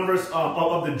the numbers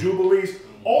of the Jubilees.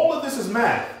 All of this is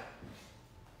math.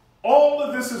 All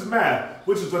of this is math,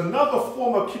 which is another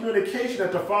form of communication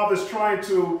that the Father is trying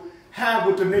to have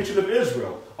with the nation of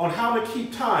Israel on how to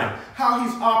keep time, how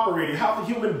he's operating, how the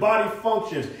human body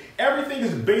functions. Everything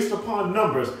is based upon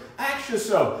numbers. Ask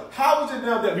yourself, how is it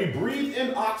now that we breathe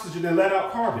in oxygen and let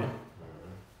out carbon?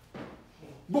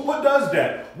 But what does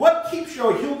that? What keeps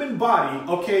your human body,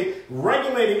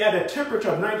 regulating at a temperature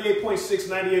of 98.6,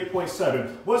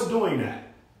 98.7? What's doing that?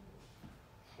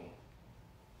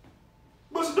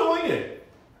 What's doing it?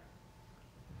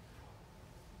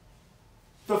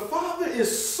 The Father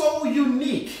is so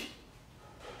unique.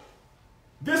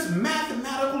 This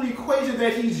mathematical equation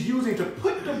that he's using to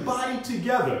put the body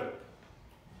together.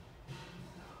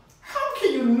 How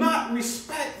can you not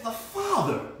respect the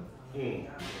Father?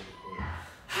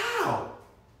 How?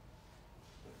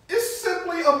 It's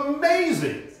simply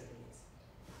amazing.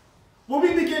 When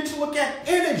we begin to look at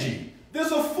energy,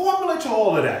 there's a formula to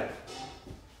all of that.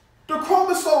 The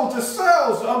chromosomes, the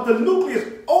cells, the nucleus,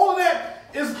 all of that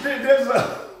is there's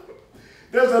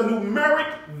a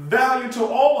numeric value to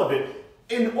all of it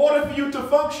in order for you to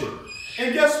function.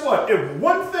 And guess what? If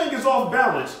one thing is off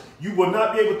balance, you will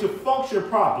not be able to function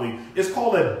properly. It's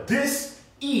called a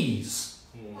dis-ease.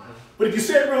 But if you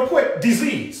say it real quick,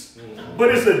 disease.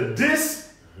 But it's a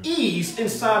dis-ease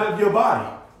inside of your body.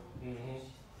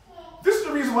 This is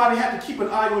the reason why they have to keep an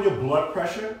eye on your blood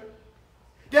pressure.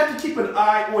 They have to keep an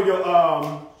eye on your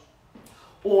on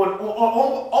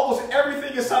almost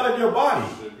everything inside of your body.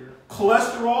 Sugar.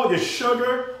 Cholesterol, your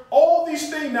sugar, all these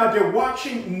things. Now they're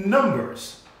watching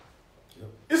numbers. Yep.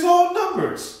 It's all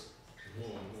numbers.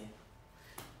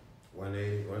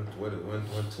 180,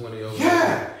 120 over.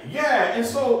 Yeah. And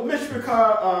so, Mr.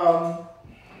 Ricard,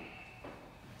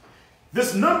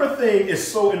 this number thing is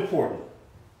so important.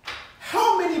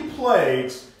 How many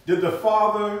plagues did the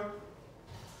Father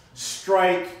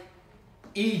strike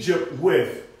Egypt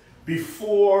with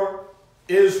before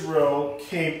Israel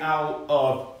came out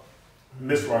of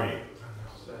Mizraim?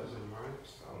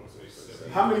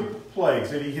 How many plagues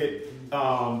did he hit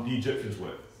the Egyptians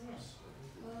with?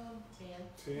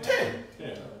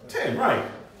 10, right.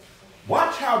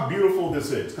 Watch how beautiful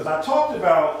this is, because I talked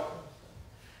about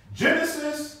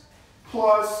Genesis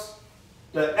plus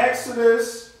the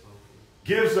Exodus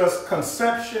gives us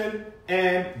conception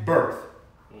and birth.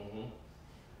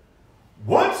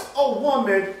 Once a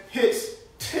woman hits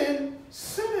 10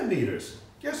 centimeters,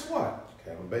 guess what?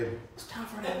 Have a baby. It's time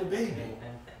for her to have a baby.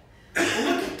 And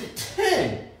look at the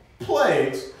 10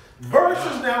 plagues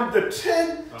versus now the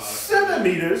 10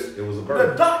 centimeters. It was a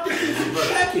birth. The doctor keeps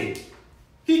checking.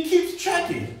 He keeps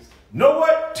checking. Know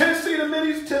what? 10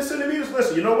 centimeters, 10 centimeters.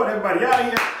 Listen, you know what? Everybody out of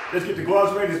here. Let's get the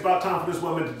gloves ready. It's about time for this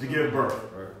woman to give birth.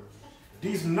 Right.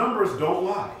 These numbers don't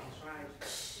lie.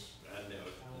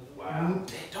 Wow.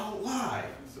 They don't lie.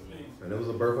 And it was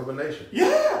a birth of a nation.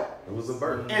 Yeah. It was a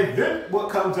birth. And then what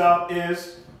comes out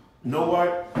is, you know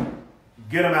what?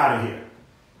 Get them out of here.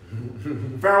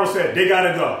 Pharaoh said, they got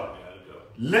to go.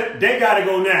 They got to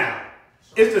go now.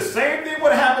 It's the same thing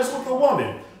what happens with the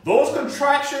woman. Those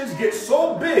contractions get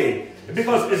so big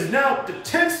because it's now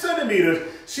 10 centimeters.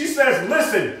 She says,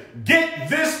 listen, get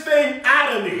this thing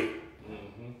out of me.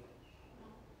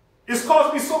 It's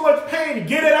causing me so much pain.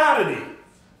 Get it out of me.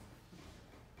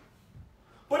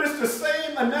 But it's the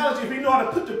same analogy. If you know how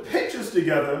to put the pictures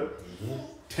together,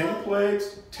 10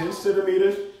 plagues, 10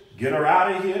 centimeters, get her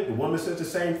out of here. The woman said the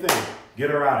same thing. Get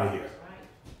her out of here.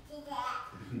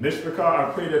 Mishpachah,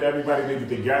 I pray that everybody maybe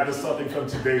can gather something from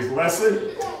today's lesson.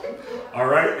 All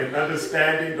right, and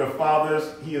understanding the Father's,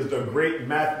 he is the great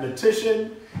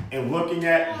mathematician, and looking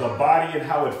at the body and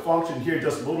how it functions here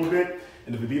just a little bit.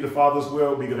 And if it be the Father's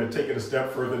will, we're going to take it a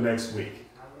step further next week.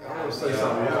 I want to say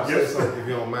something. Yes, sir. If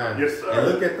you don't mind. Yes, sir. And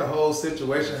look at the whole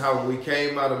situation, how we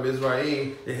came out of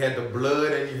Mizraim. They had the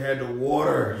blood and you had the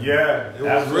water. Yeah. It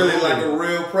was really like a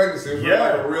real pregnancy. It was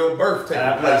like a real birth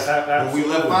taking place. When we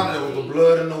left out, there was the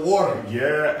blood and the water.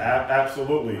 Yeah,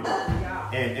 absolutely.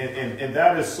 And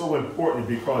that is so important,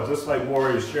 because just like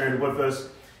Maury is sharing with us,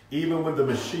 even when the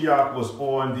Mashiach was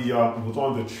on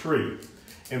the tree,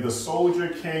 and the soldier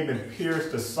came and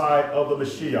pierced the side of the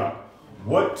Mashiach,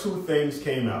 what two things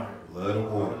came out? Blood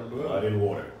and water. Blood and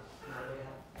water.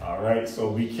 All right,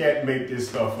 so we can't make this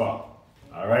stuff up.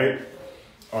 All right?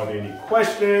 Are there any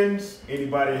questions?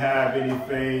 Anybody have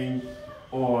anything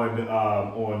on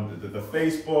the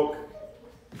Facebook?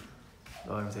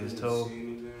 No, everything's told. See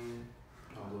anything?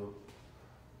 I'll look.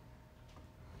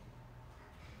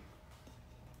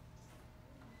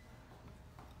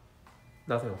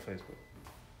 Nothing on Facebook.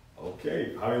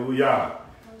 Okay, hallelujah.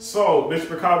 So, Mr.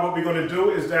 Picard, what we're going to do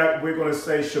is that we're going to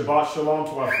say Shabbat Shalom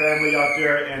to our family out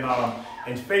there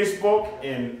in Facebook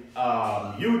and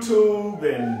YouTube,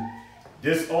 and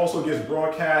this also gets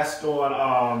broadcast on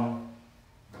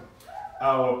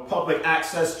our public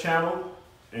access channel.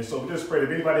 And so we just pray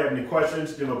that if anybody have any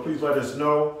questions, please let us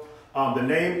know. The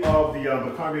name of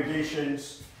the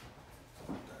congregations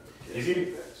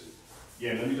is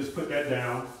let me just put that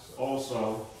down.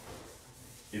 Also,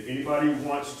 if anybody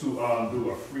wants to do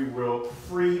a free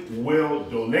will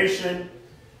donation,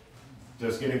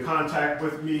 just get in contact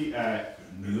with me at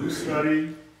New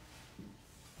Study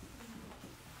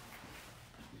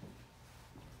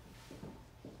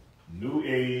New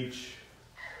Age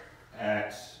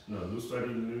at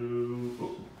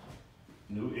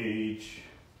New Age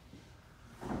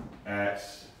at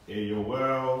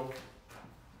AOL.com.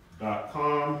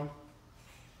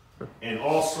 And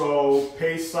also,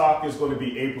 Pesach is going to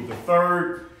be April the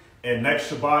 3rd. And next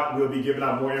Shabbat, we'll be giving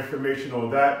out more information on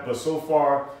that. But so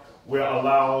far, we're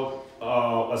allowed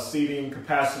a seating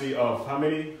capacity of how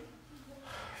many?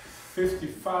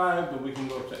 55, but we can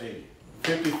go up to 80.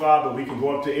 55, but we can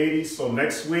go up to 80. So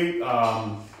next week,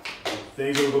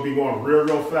 things are going to be going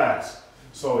real fast.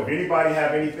 So if anybody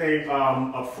have anything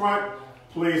up front,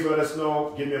 please let us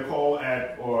know. Give me a call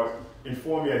or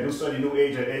inform me at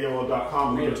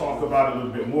newstudynewageat.aol.com. We can talk about it a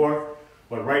little bit more.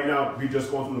 But right now, we're just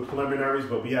going through the preliminaries.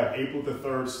 But we have April the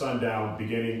 3rd, sundown,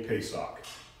 beginning Pesach.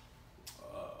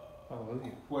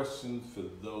 Questions for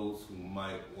those who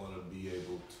might want to be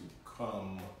able to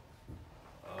come.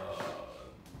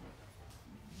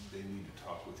 They need to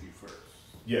talk with you first.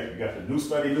 Yeah, we got the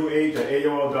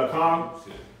newstudynewageat.aol.com.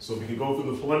 So we can go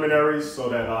through the preliminaries so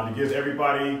that it gives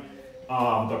everybody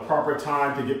the proper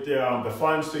time to get the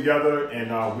funds together,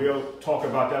 and we'll talk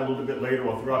about that a little bit later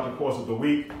or throughout the course of the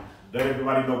week. Let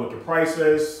everybody know what the price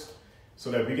is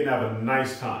so that we can have a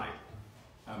nice time.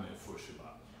 I meant for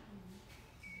Shabbat.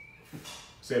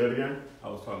 Say that again? I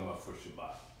was talking about for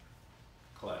Shabbat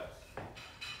class.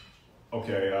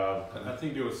 Okay. I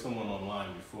think there was someone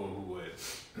online before who had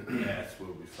asked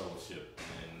where we fellowship,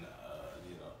 and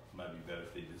might be better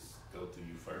if they just go through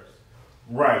you first.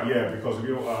 Right, yeah, because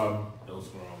we'll those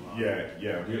were online.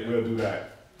 We'll do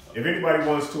that. If anybody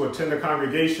wants to attend the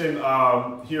congregation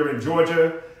here in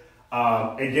Georgia,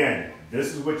 again,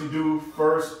 this is what you do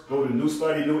first. Go to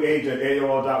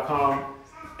newstudynewageat.aol.com,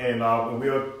 and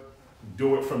we'll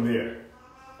do it from there.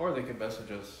 Or they can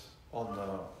message us on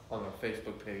our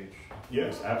Facebook page.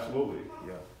 Yes, absolutely.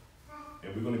 Yeah.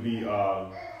 And we're going to be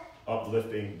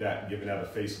uplifting that, giving that a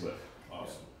facelift.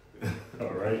 Awesome. All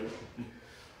right.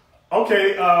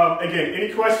 Okay, again,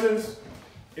 any questions?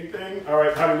 Anything? All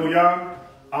right, hallelujah.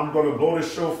 I'm going to blow the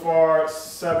shofar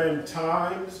 7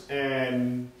 times,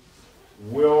 and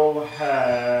we'll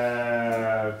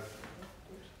have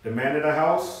the man of the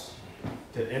house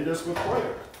to end us with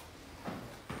prayer.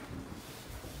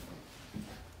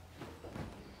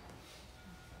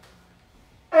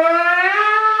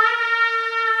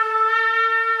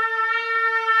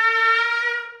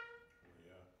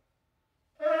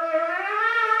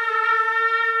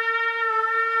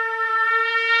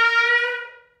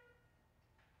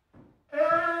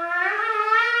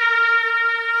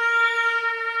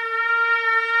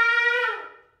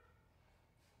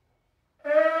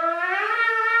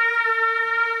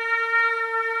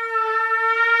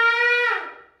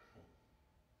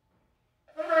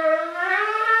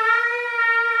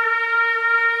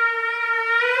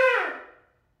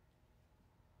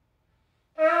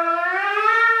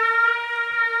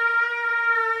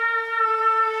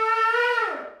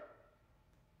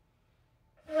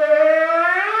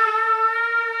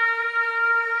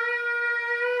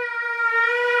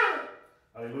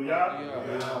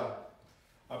 Hallelujah.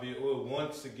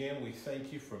 Once again, we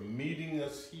thank you for meeting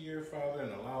us here, Father,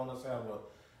 and allowing us to have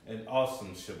an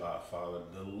awesome Shabbat, Father.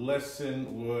 The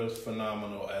lesson was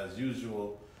phenomenal as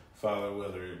usual, Father,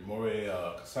 whether Moreh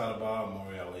Kasadaba,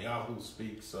 Moreh YAHUAH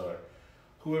speaks, or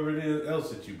whoever it is else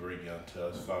that you bring unto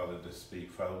us, Father, to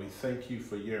speak. Father, we thank you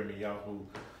for Yirmiyahu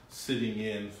sitting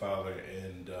in, Father,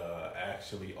 and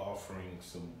actually offering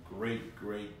some great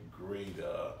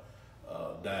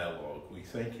dialogue. We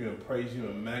thank you and praise you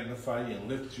and magnify you and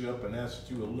lift you up and ask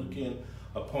that you will look in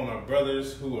upon our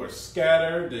brothers who are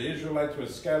scattered, the Israelites who are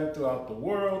scattered throughout the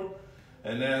world,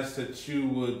 and ask that you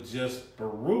would just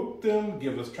baruch them,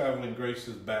 give us traveling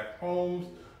graces back home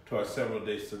to our several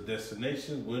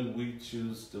destinations when we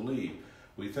choose to leave.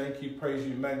 We thank you, praise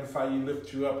you, magnify you,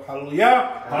 lift you up.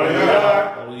 Hallelujah.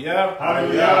 Hallelujah. Hallelujah.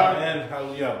 Hallelujah. And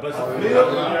hallelujah. Bless the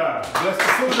meal. Bless the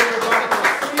food everybody will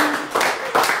see.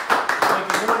 Make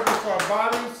it worthy for our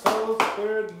bodies, soul,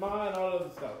 spirit, mind, all of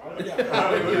the stuff. Hallelujah.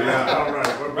 Hallelujah. All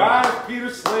right. Rise, Peter,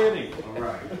 slay it. All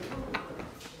right.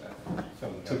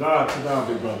 Tada,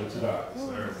 big brother, tada.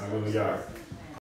 Hallelujah.